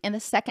sleep in the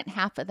second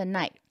half of the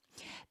night.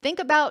 Think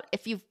about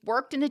if you've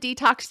worked in a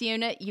detox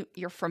unit,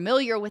 you're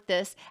familiar with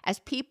this. As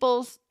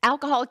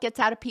alcohol gets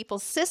out of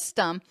people's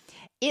system,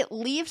 it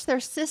leaves their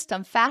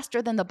system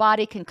faster than the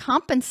body can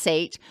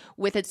compensate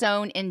with its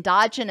own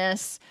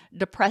endogenous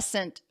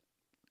depressant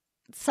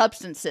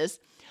substances.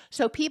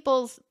 So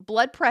people's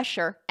blood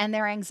pressure and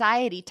their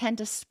anxiety tend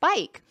to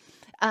spike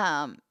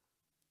at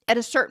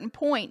a certain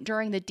point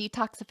during the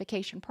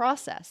detoxification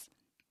process.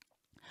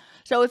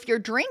 So if you're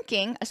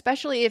drinking,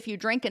 especially if you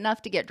drink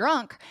enough to get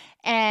drunk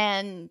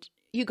and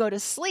you go to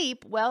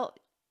sleep, well,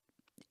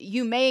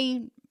 you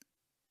may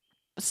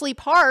sleep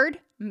hard,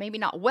 maybe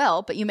not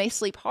well, but you may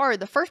sleep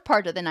hard the first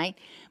part of the night,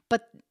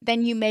 but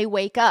then you may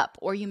wake up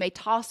or you may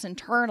toss and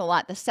turn a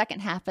lot the second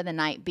half of the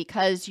night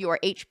because your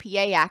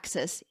HPA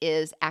axis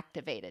is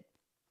activated.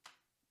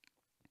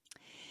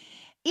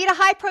 Eat a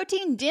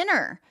high-protein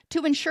dinner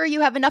to ensure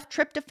you have enough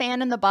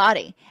tryptophan in the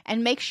body,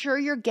 and make sure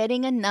you're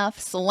getting enough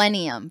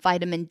selenium,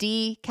 vitamin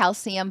D,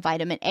 calcium,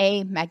 vitamin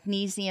A,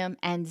 magnesium,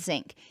 and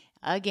zinc.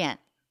 Again,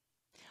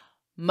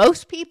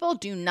 most people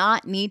do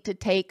not need to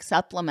take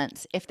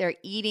supplements if they're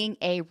eating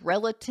a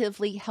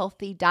relatively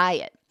healthy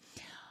diet.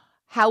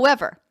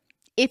 However,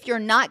 if you're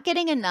not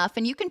getting enough,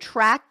 and you can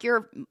track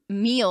your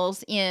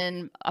meals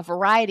in a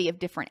variety of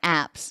different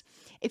apps,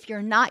 if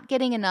you're not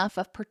getting enough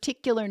of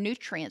particular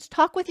nutrients,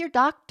 talk with your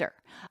doctor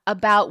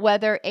about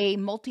whether a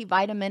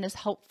multivitamin is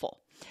helpful.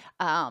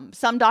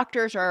 Some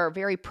doctors are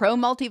very pro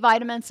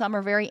multivitamin, some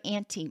are very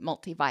anti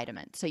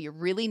multivitamin. So you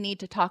really need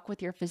to talk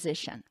with your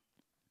physician.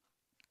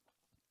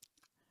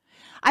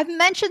 I've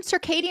mentioned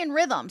circadian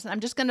rhythms, and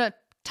I'm just going to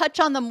touch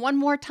on them one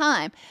more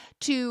time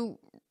to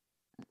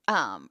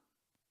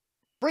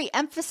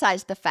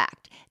re-emphasize the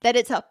fact that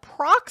it's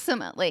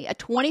approximately a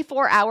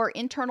 24-hour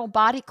internal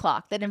body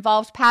clock that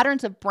involves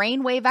patterns of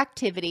brainwave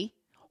activity,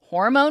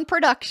 hormone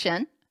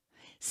production,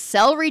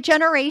 cell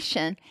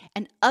regeneration,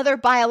 and other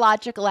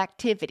biological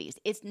activities.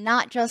 It's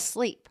not just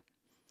sleep.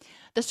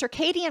 The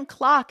circadian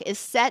clock is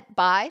set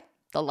by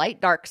the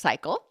light-dark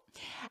cycle,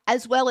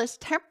 as well as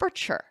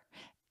temperature.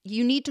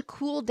 You need to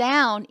cool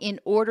down in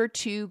order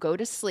to go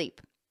to sleep.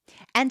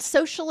 And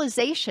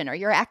socialization, or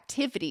your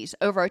activities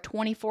over a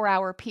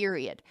 24-hour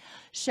period.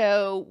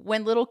 So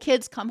when little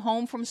kids come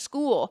home from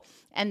school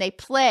and they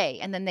play,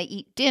 and then they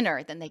eat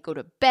dinner, then they go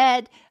to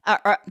bed,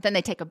 or then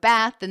they take a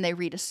bath, then they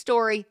read a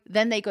story,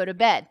 then they go to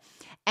bed.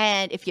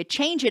 And if you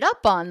change it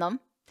up on them,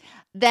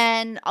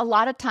 then a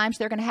lot of times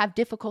they're going to have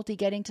difficulty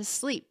getting to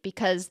sleep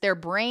because their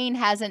brain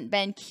hasn't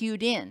been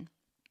cued in.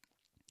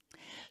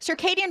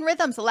 Circadian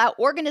rhythms allow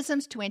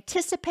organisms to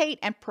anticipate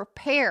and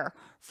prepare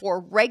for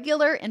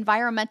regular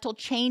environmental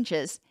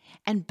changes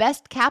and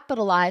best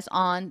capitalize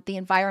on the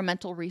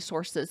environmental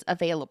resources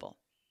available.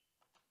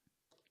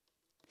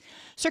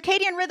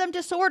 Circadian rhythm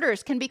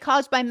disorders can be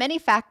caused by many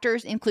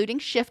factors, including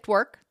shift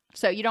work.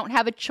 So you don't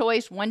have a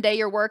choice. One day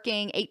you're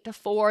working 8 to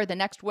 4, the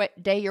next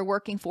day you're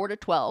working 4 to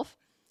 12.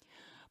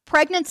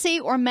 Pregnancy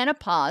or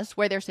menopause,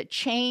 where there's a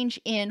change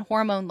in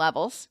hormone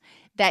levels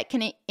that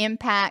can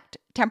impact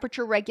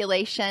temperature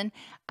regulation,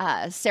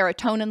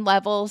 serotonin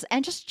levels,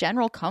 and just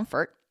general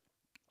comfort.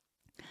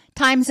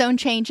 Time zone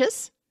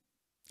changes.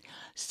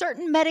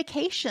 Certain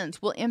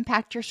medications will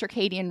impact your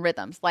circadian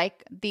rhythms,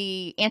 like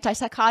the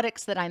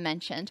antipsychotics that I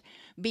mentioned,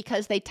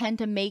 because they tend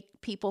to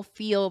make people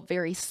feel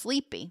very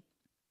sleepy.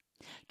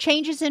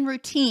 Changes in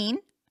routine.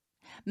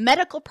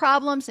 Medical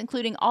problems,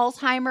 including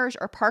Alzheimer's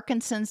or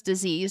Parkinson's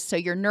disease, so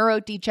your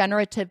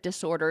neurodegenerative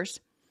disorders,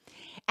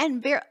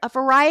 and a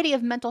variety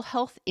of mental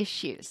health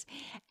issues.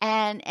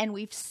 And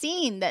we've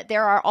seen that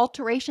there are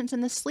alterations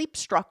in the sleep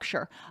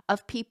structure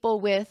of people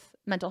with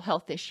mental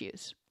health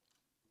issues.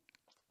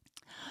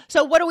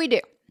 So what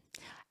do?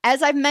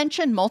 As I've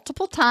mentioned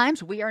multiple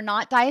times, we are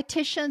not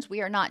dietitians,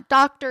 we are not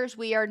doctors,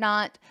 we are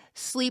not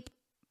sleep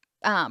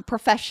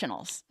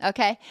professionals,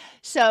 okay?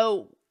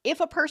 So if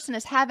a person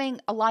is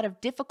having a lot of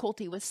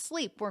difficulty with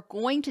sleep, we're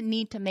going to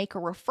need to make a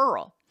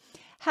referral.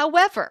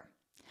 However,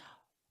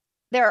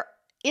 there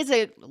is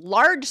a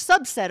large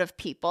subset of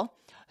people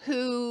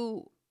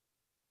who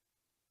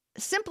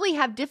simply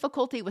have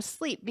difficulty with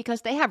sleep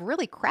because they have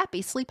really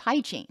crappy sleep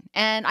hygiene.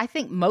 And I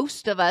think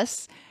most of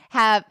us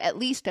have at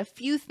least a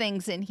few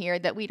things in here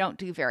that we don't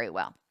do very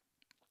well.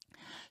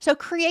 So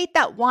create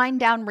that wind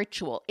down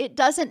ritual. It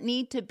doesn't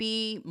need to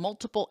be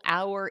multiple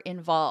hour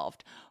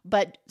involved,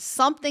 but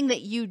something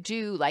that you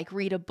do, like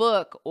read a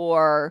book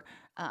or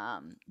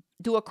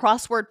do a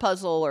crossword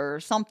puzzle or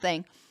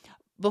something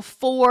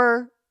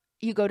before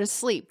you go to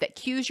sleep that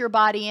cues your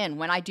body in.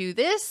 When I do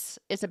this,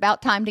 it's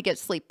about time to get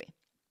sleepy.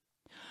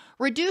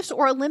 Reduce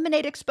or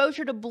eliminate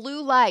exposure to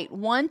blue light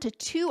 1 to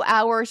 2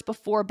 hours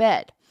before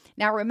bed.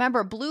 Now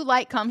remember, blue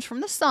light comes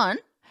from the sun,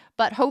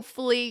 but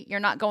hopefully you're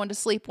not going to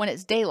sleep when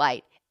it's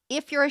daylight.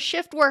 If you're a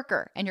shift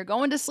worker and you're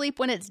going to sleep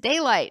when it's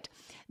daylight,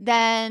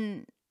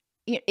 then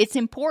it's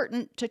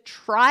important to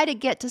try to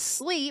get to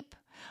sleep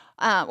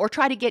or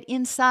try to get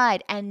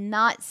inside and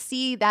not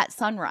see that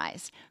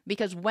sunrise,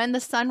 because when the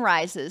sun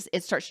rises,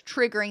 it starts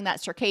triggering that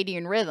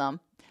circadian rhythm.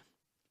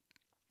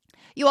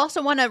 You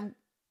also want to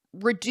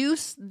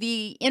reduce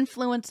the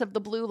influence of the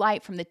blue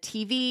light from the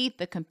TV,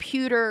 the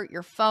computer,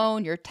 your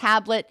phone, your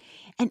tablet,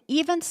 and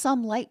even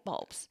some light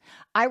bulbs.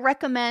 I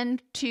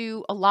recommend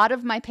to a lot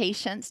of my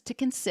patients to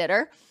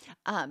consider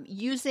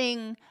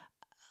using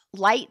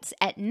lights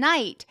at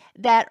night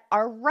that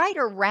are right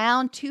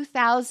around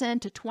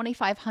 2000 to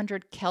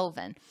 2500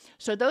 Kelvin.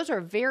 So those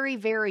are very,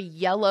 very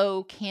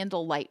yellow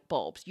candlelight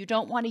bulbs. You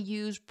don't want to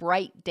use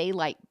bright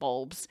daylight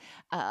bulbs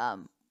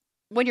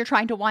when you're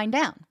trying to wind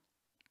down.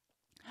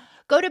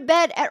 Go to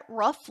bed at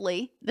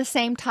roughly the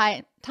same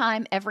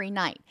time every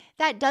night.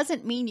 That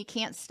doesn't mean you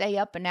can't stay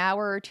up an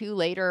hour or two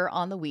later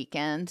on the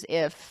weekends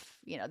if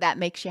that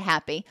makes you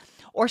happy,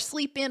 or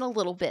sleep in a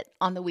little bit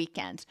on the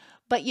weekends.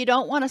 But you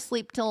don't want to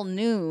sleep till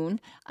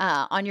noon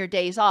on your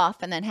days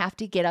off and then have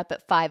to get up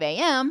at 5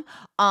 a.m.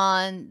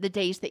 on the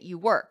days that you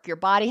work. Your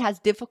body has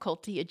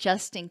difficulty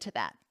adjusting to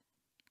that.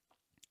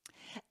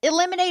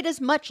 Eliminate as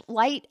much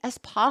light as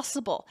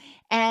possible.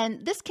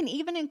 And this can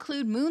even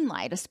include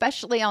moonlight,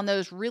 especially on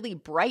those really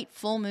bright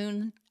full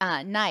moon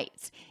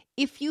nights.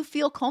 If you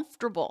feel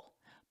comfortable,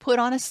 put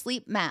on a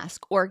sleep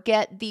mask or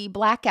get the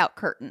blackout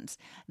curtains.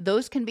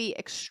 Those can be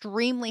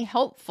extremely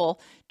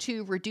helpful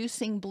to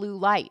reducing blue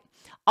light.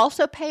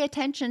 Also pay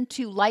attention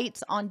to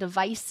lights on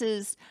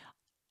devices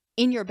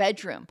in your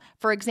bedroom.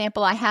 For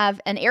example, I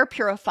have an air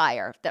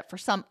purifier that for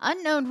some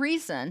unknown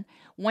reason,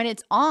 when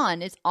it's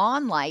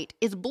on light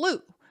is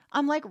blue.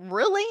 I'm like,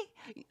 really?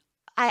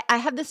 I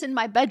have this in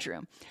my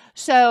bedroom.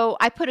 So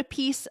I put a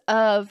piece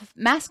of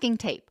masking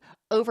tape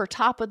over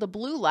top of the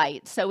blue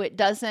light so it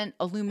doesn't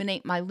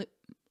illuminate my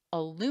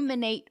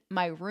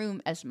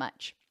room as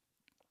much.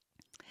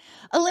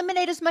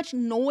 Eliminate as much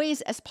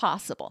noise as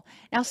possible.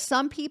 Now,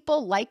 some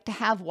people like to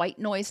have white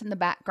noise in the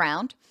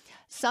background.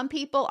 Some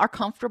people are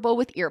comfortable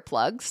with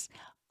earplugs.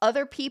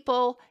 Other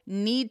people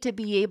need to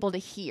be able to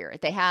hear.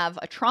 They have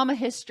a trauma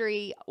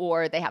history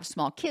or they have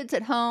small kids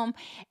at home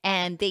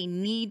and they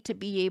need to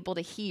be able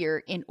to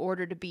hear in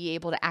order to be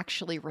able to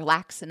actually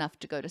relax enough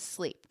to go to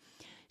sleep.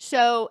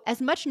 So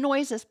as much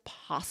noise as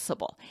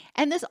possible.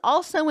 And this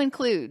also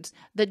includes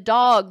the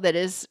dog that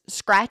is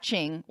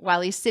scratching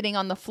while he's sitting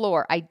on the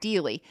floor,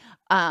 ideally,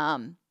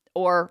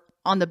 or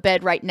on the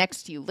bed right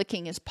next to you,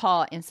 licking his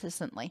paw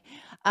incessantly.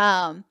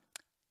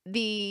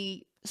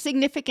 The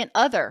significant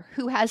other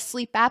who has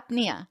sleep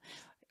apnea.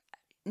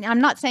 Now,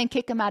 I'm not saying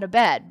kick them out of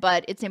bed,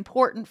 but it's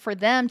important for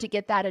them to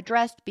get that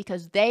addressed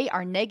because they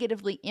are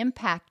negatively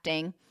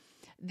impacting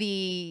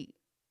the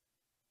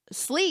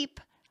sleep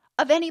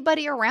of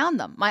anybody around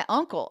them. My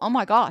uncle, oh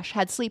my gosh,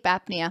 had sleep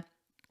apnea.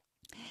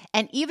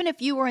 And even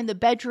if you were in the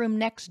bedroom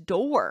next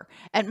door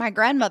at my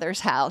grandmother's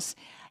house,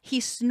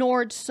 he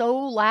snored so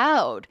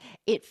loud,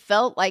 it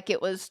felt like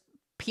it was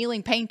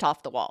peeling paint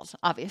off the walls.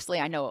 Obviously,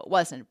 I know it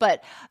wasn't,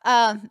 but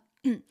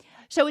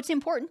so it's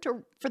important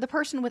for the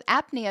person with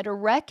apnea to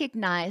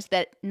recognize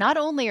that not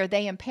only are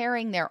they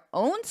impairing their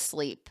own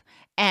sleep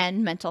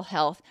and mental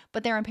health,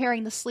 but they're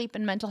impairing the sleep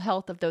and mental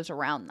health of those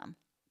around them.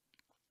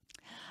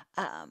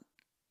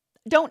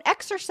 Don't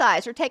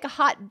exercise or take a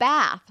hot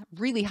bath,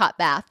 really hot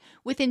bath,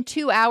 within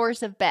 2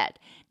 hours of bed.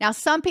 Now,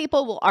 some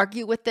people will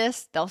argue with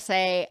this. They'll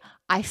say,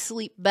 I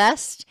sleep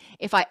best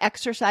if I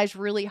exercise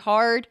really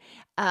hard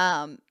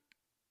and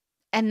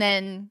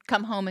then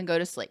come home and go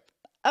to sleep.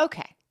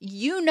 Okay,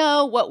 you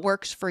know what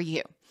works for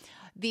you.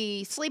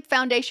 The Sleep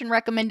Foundation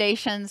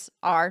recommendations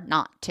are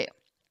not to.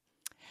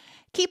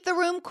 Keep the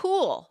room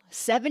cool.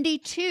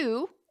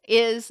 72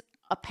 is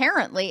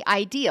apparently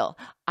ideal.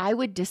 I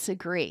would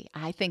disagree.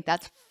 I think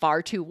that's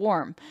far too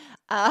warm.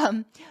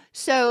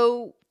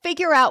 So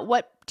figure out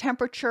what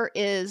temperature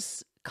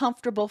is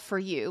comfortable for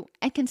you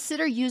and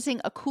consider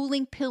using a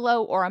cooling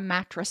pillow or a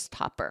mattress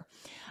topper.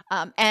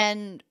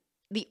 And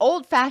the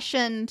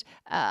old-fashioned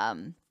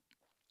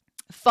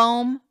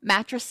foam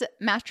mattress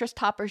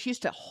toppers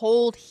used to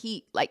hold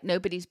heat like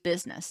nobody's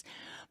business,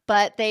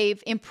 but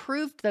they've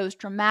improved those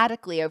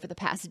dramatically over the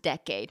past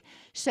decade.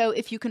 So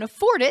if you can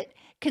afford it,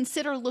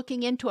 consider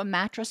looking into a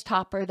mattress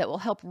topper that will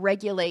help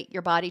regulate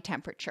your body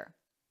temperature.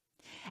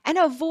 And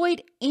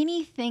avoid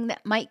anything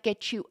that might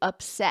get you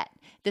upset.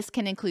 This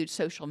can include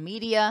social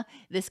media.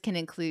 This can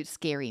include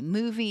scary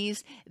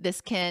movies.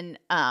 This can,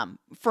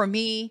 for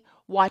me,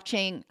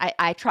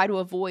 I try to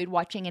avoid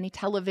watching any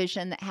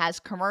television that has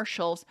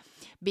commercials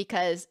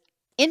because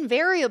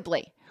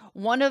invariably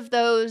one of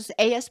those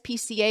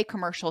ASPCA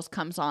commercials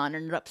comes on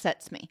and it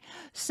upsets me.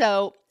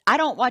 So I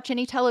don't watch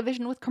any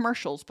television with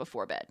commercials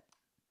before bed.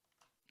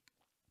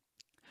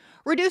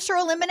 Reduce or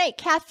eliminate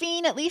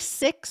caffeine at least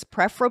 6,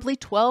 preferably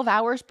 12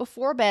 hours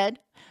before bed,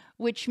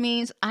 which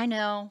means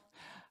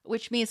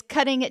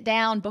cutting it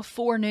down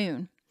before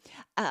noon.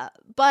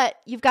 But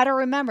you've got to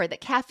remember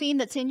that caffeine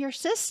that's in your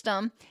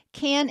system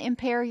can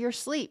impair your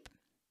sleep.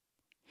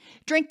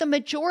 Drink the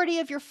majority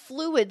of your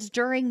fluids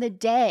during the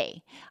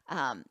day.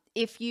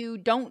 If you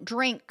don't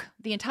drink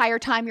the entire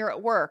time you're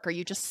at work, or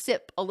you just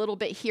sip a little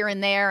bit here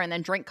and there and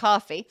then drink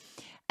coffee,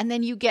 and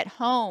then you get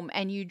home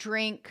and you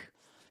drink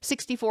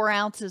 64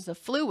 ounces of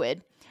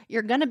fluid,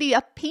 you're going to be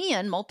up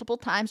peeing multiple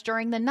times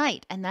during the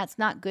night, and that's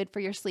not good for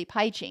your sleep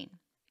hygiene.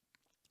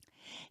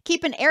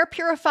 Keep an air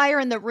purifier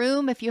in the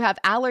room if you have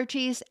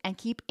allergies, and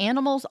keep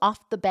animals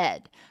off the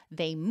bed.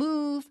 They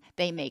move,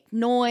 they make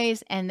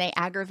noise, and they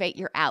aggravate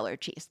your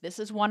allergies. This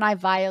is one I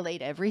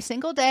violate every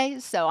single day,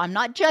 so I'm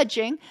not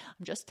judging.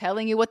 I'm just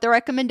telling you what the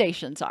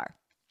recommendations are.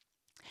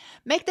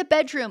 Make the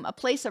bedroom a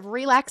place of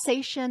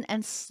relaxation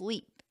and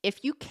sleep.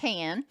 If you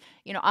can,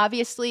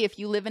 obviously if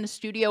you live in a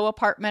studio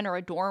apartment or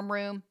a dorm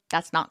room,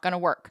 that's not going to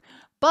work.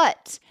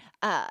 But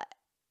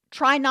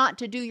try not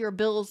to do your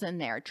bills in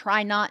there.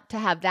 Try not to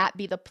have that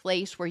be the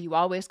place where you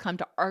always come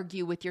to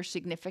argue with your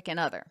significant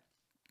other.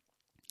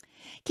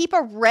 Keep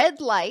a red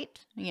light,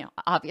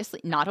 obviously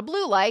not a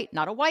blue light,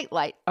 not a white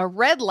light, a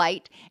red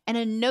light, and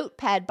a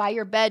notepad by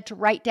your bed to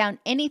write down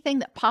anything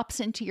that pops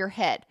into your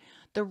head.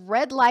 The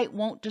red light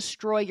won't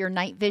destroy your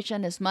night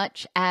vision as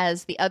much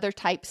as the other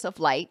types of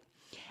light.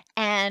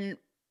 And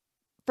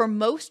for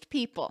most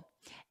people,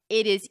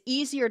 it is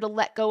easier to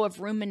let go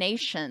of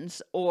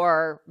ruminations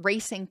or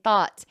racing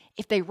thoughts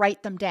if they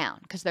write them down,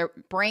 because their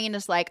brain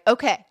is like,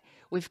 okay,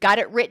 we've got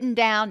it written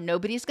down.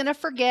 Nobody's going to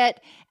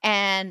forget,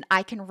 and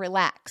I can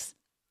relax.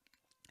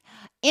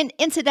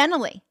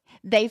 Incidentally,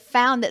 they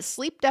found that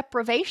sleep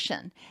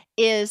deprivation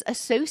is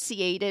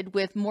associated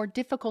with more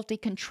difficulty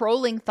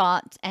controlling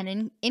thoughts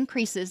and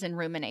increases in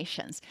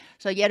ruminations.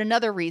 So yet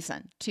another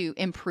reason to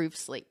improve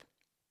sleep.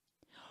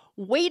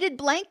 Weighted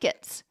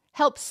blankets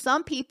help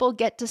some people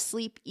get to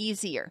sleep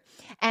easier.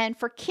 And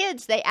for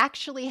kids, they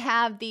actually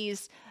have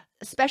these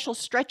special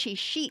stretchy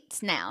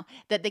sheets now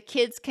that the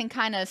kids can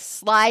kind of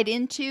slide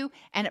into,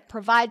 and it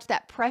provides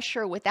that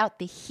pressure without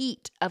the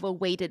heat of a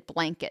weighted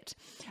blanket.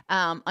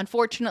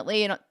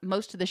 Unfortunately,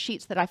 most of the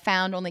sheets that I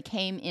found only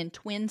came in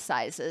twin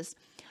sizes,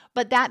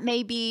 but that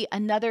may be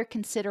another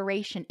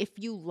consideration if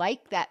you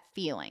like that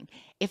feeling.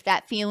 If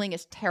that feeling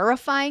is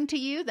terrifying to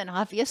you, then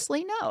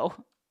obviously no.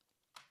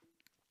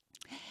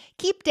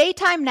 Keep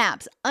daytime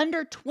naps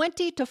under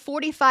 20 to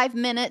 45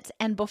 minutes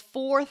and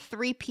before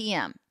 3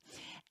 p.m.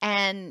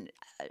 And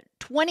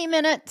 20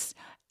 minutes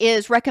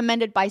is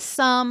recommended by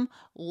some,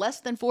 less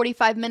than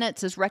 45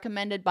 minutes is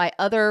recommended by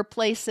other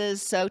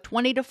places. So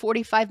 20 to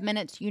 45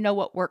 minutes, you know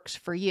what works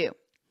for you.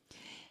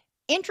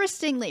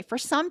 Interestingly, for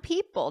some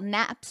people,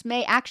 naps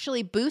may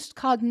actually boost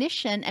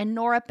cognition and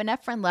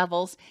norepinephrine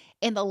levels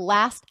in the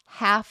last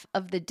half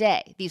of the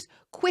day. These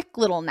quick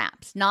little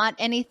naps, not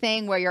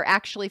anything where you're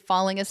actually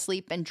falling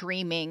asleep and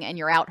dreaming and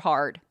you're out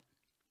hard.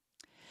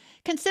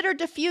 Consider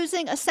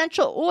diffusing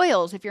essential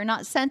oils if you're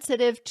not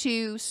sensitive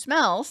to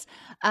smells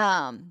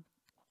or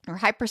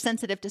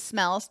hypersensitive to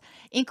smells,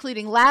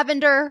 including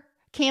lavender,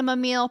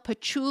 chamomile,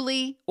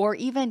 patchouli, or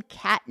even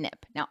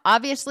catnip. Now,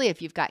 obviously, if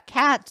you've got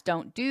cats,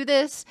 don't do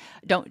this.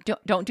 Don't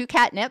do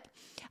catnip.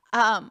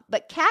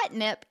 But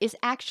catnip is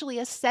actually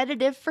a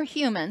sedative for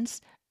humans,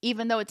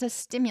 even though it's a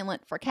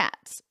stimulant for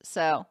cats.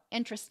 So,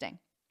 interesting.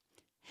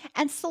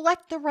 And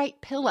select the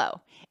right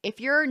pillow. If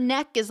your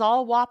neck is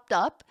all whopped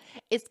up,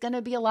 it's going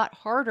to be a lot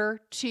harder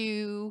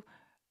to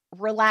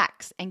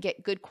relax and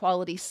get good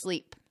quality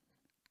sleep.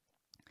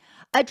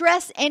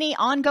 Address any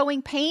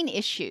ongoing pain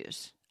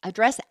issues.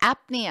 Address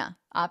apnea.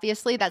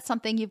 Obviously, that's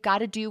something you've got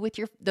to do with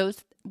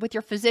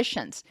your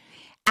physicians.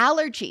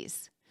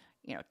 Allergies.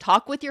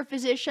 Talk with your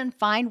physician,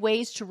 find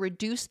ways to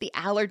reduce the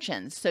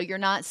allergens so you're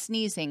not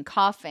sneezing,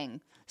 coughing,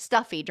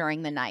 stuffy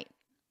during the night.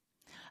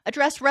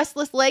 Address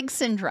restless leg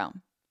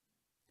syndrome.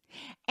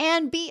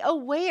 And be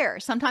aware,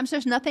 sometimes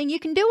there's nothing you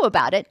can do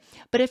about it,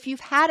 but if you've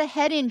had a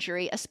head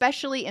injury,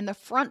 especially in the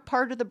front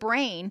part of the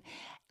brain,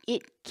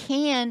 it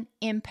can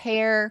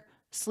impair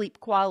sleep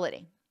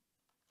quality.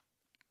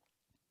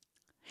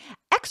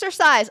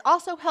 Exercise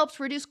also helps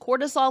reduce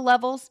cortisol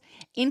levels,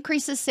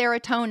 increases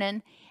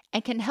serotonin,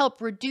 and can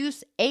help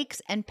reduce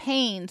aches and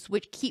pains,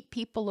 which keep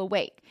people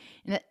awake.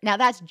 Now,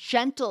 that's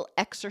gentle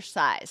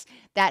exercise.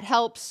 That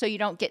helps so you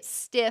don't get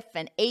stiff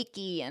and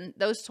achy and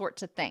those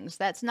sorts of things.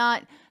 That's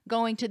not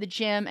going to the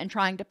gym and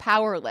trying to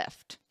power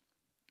lift.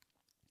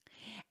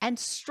 And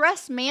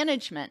stress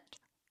management,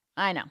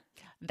 I know,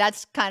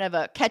 that's kind of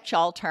a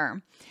catch-all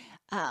term,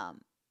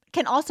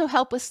 can also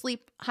help with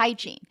sleep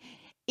hygiene.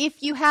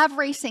 If you have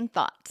racing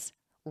thoughts,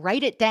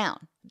 write it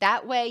down.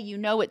 That way you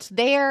know it's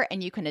there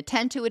and you can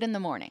attend to it in the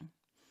morning.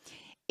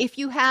 If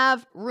you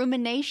have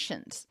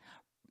ruminations,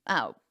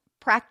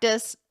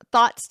 practice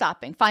thought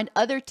stopping. Find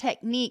other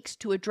techniques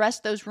to address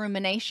those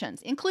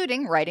ruminations,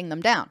 including writing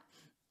them down.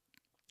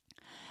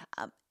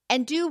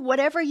 And do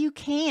whatever you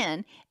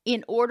can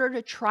in order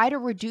to try to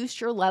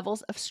reduce your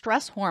levels of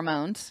stress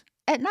hormones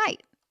at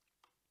night.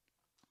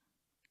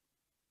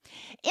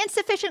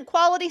 Insufficient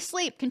quality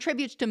sleep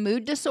contributes to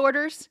mood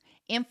disorders,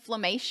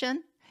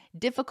 inflammation,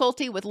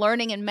 difficulty with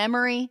learning and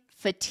memory,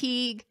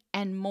 fatigue,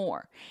 and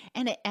more.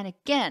 And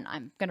again,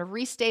 I'm going to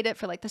restate it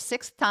for like the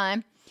 6th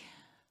time.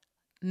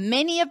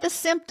 Many of the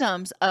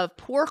symptoms of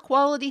poor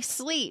quality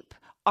sleep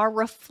are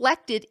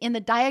reflected in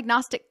the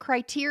diagnostic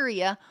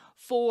criteria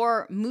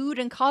for mood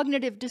and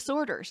cognitive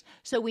disorders.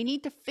 So we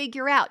need to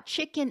figure out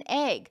chicken,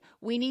 egg.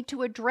 We need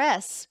to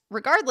address,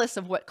 regardless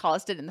of what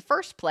caused it in the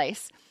first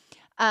place,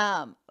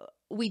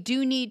 We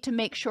do need to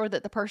make sure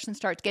that the person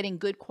starts getting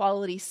good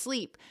quality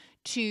sleep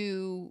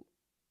to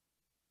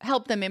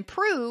help them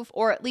improve,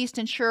 or at least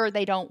ensure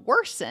they don't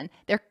worsen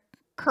their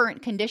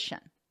current condition.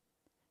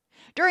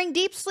 During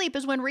deep sleep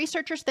is when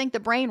researchers think the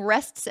brain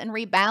rests and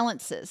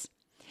rebalances.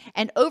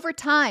 And over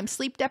time,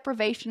 sleep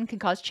deprivation can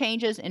cause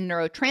changes in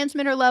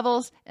neurotransmitter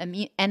levels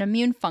and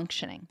immune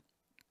functioning.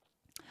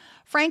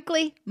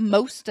 Frankly,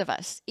 most of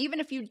us, even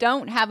if you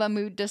don't have a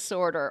mood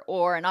disorder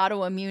or an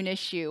autoimmune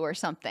issue or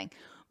something,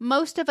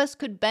 most of us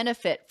could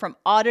benefit from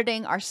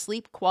auditing our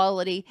sleep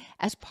quality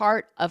as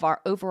part of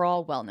our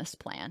overall wellness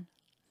plan.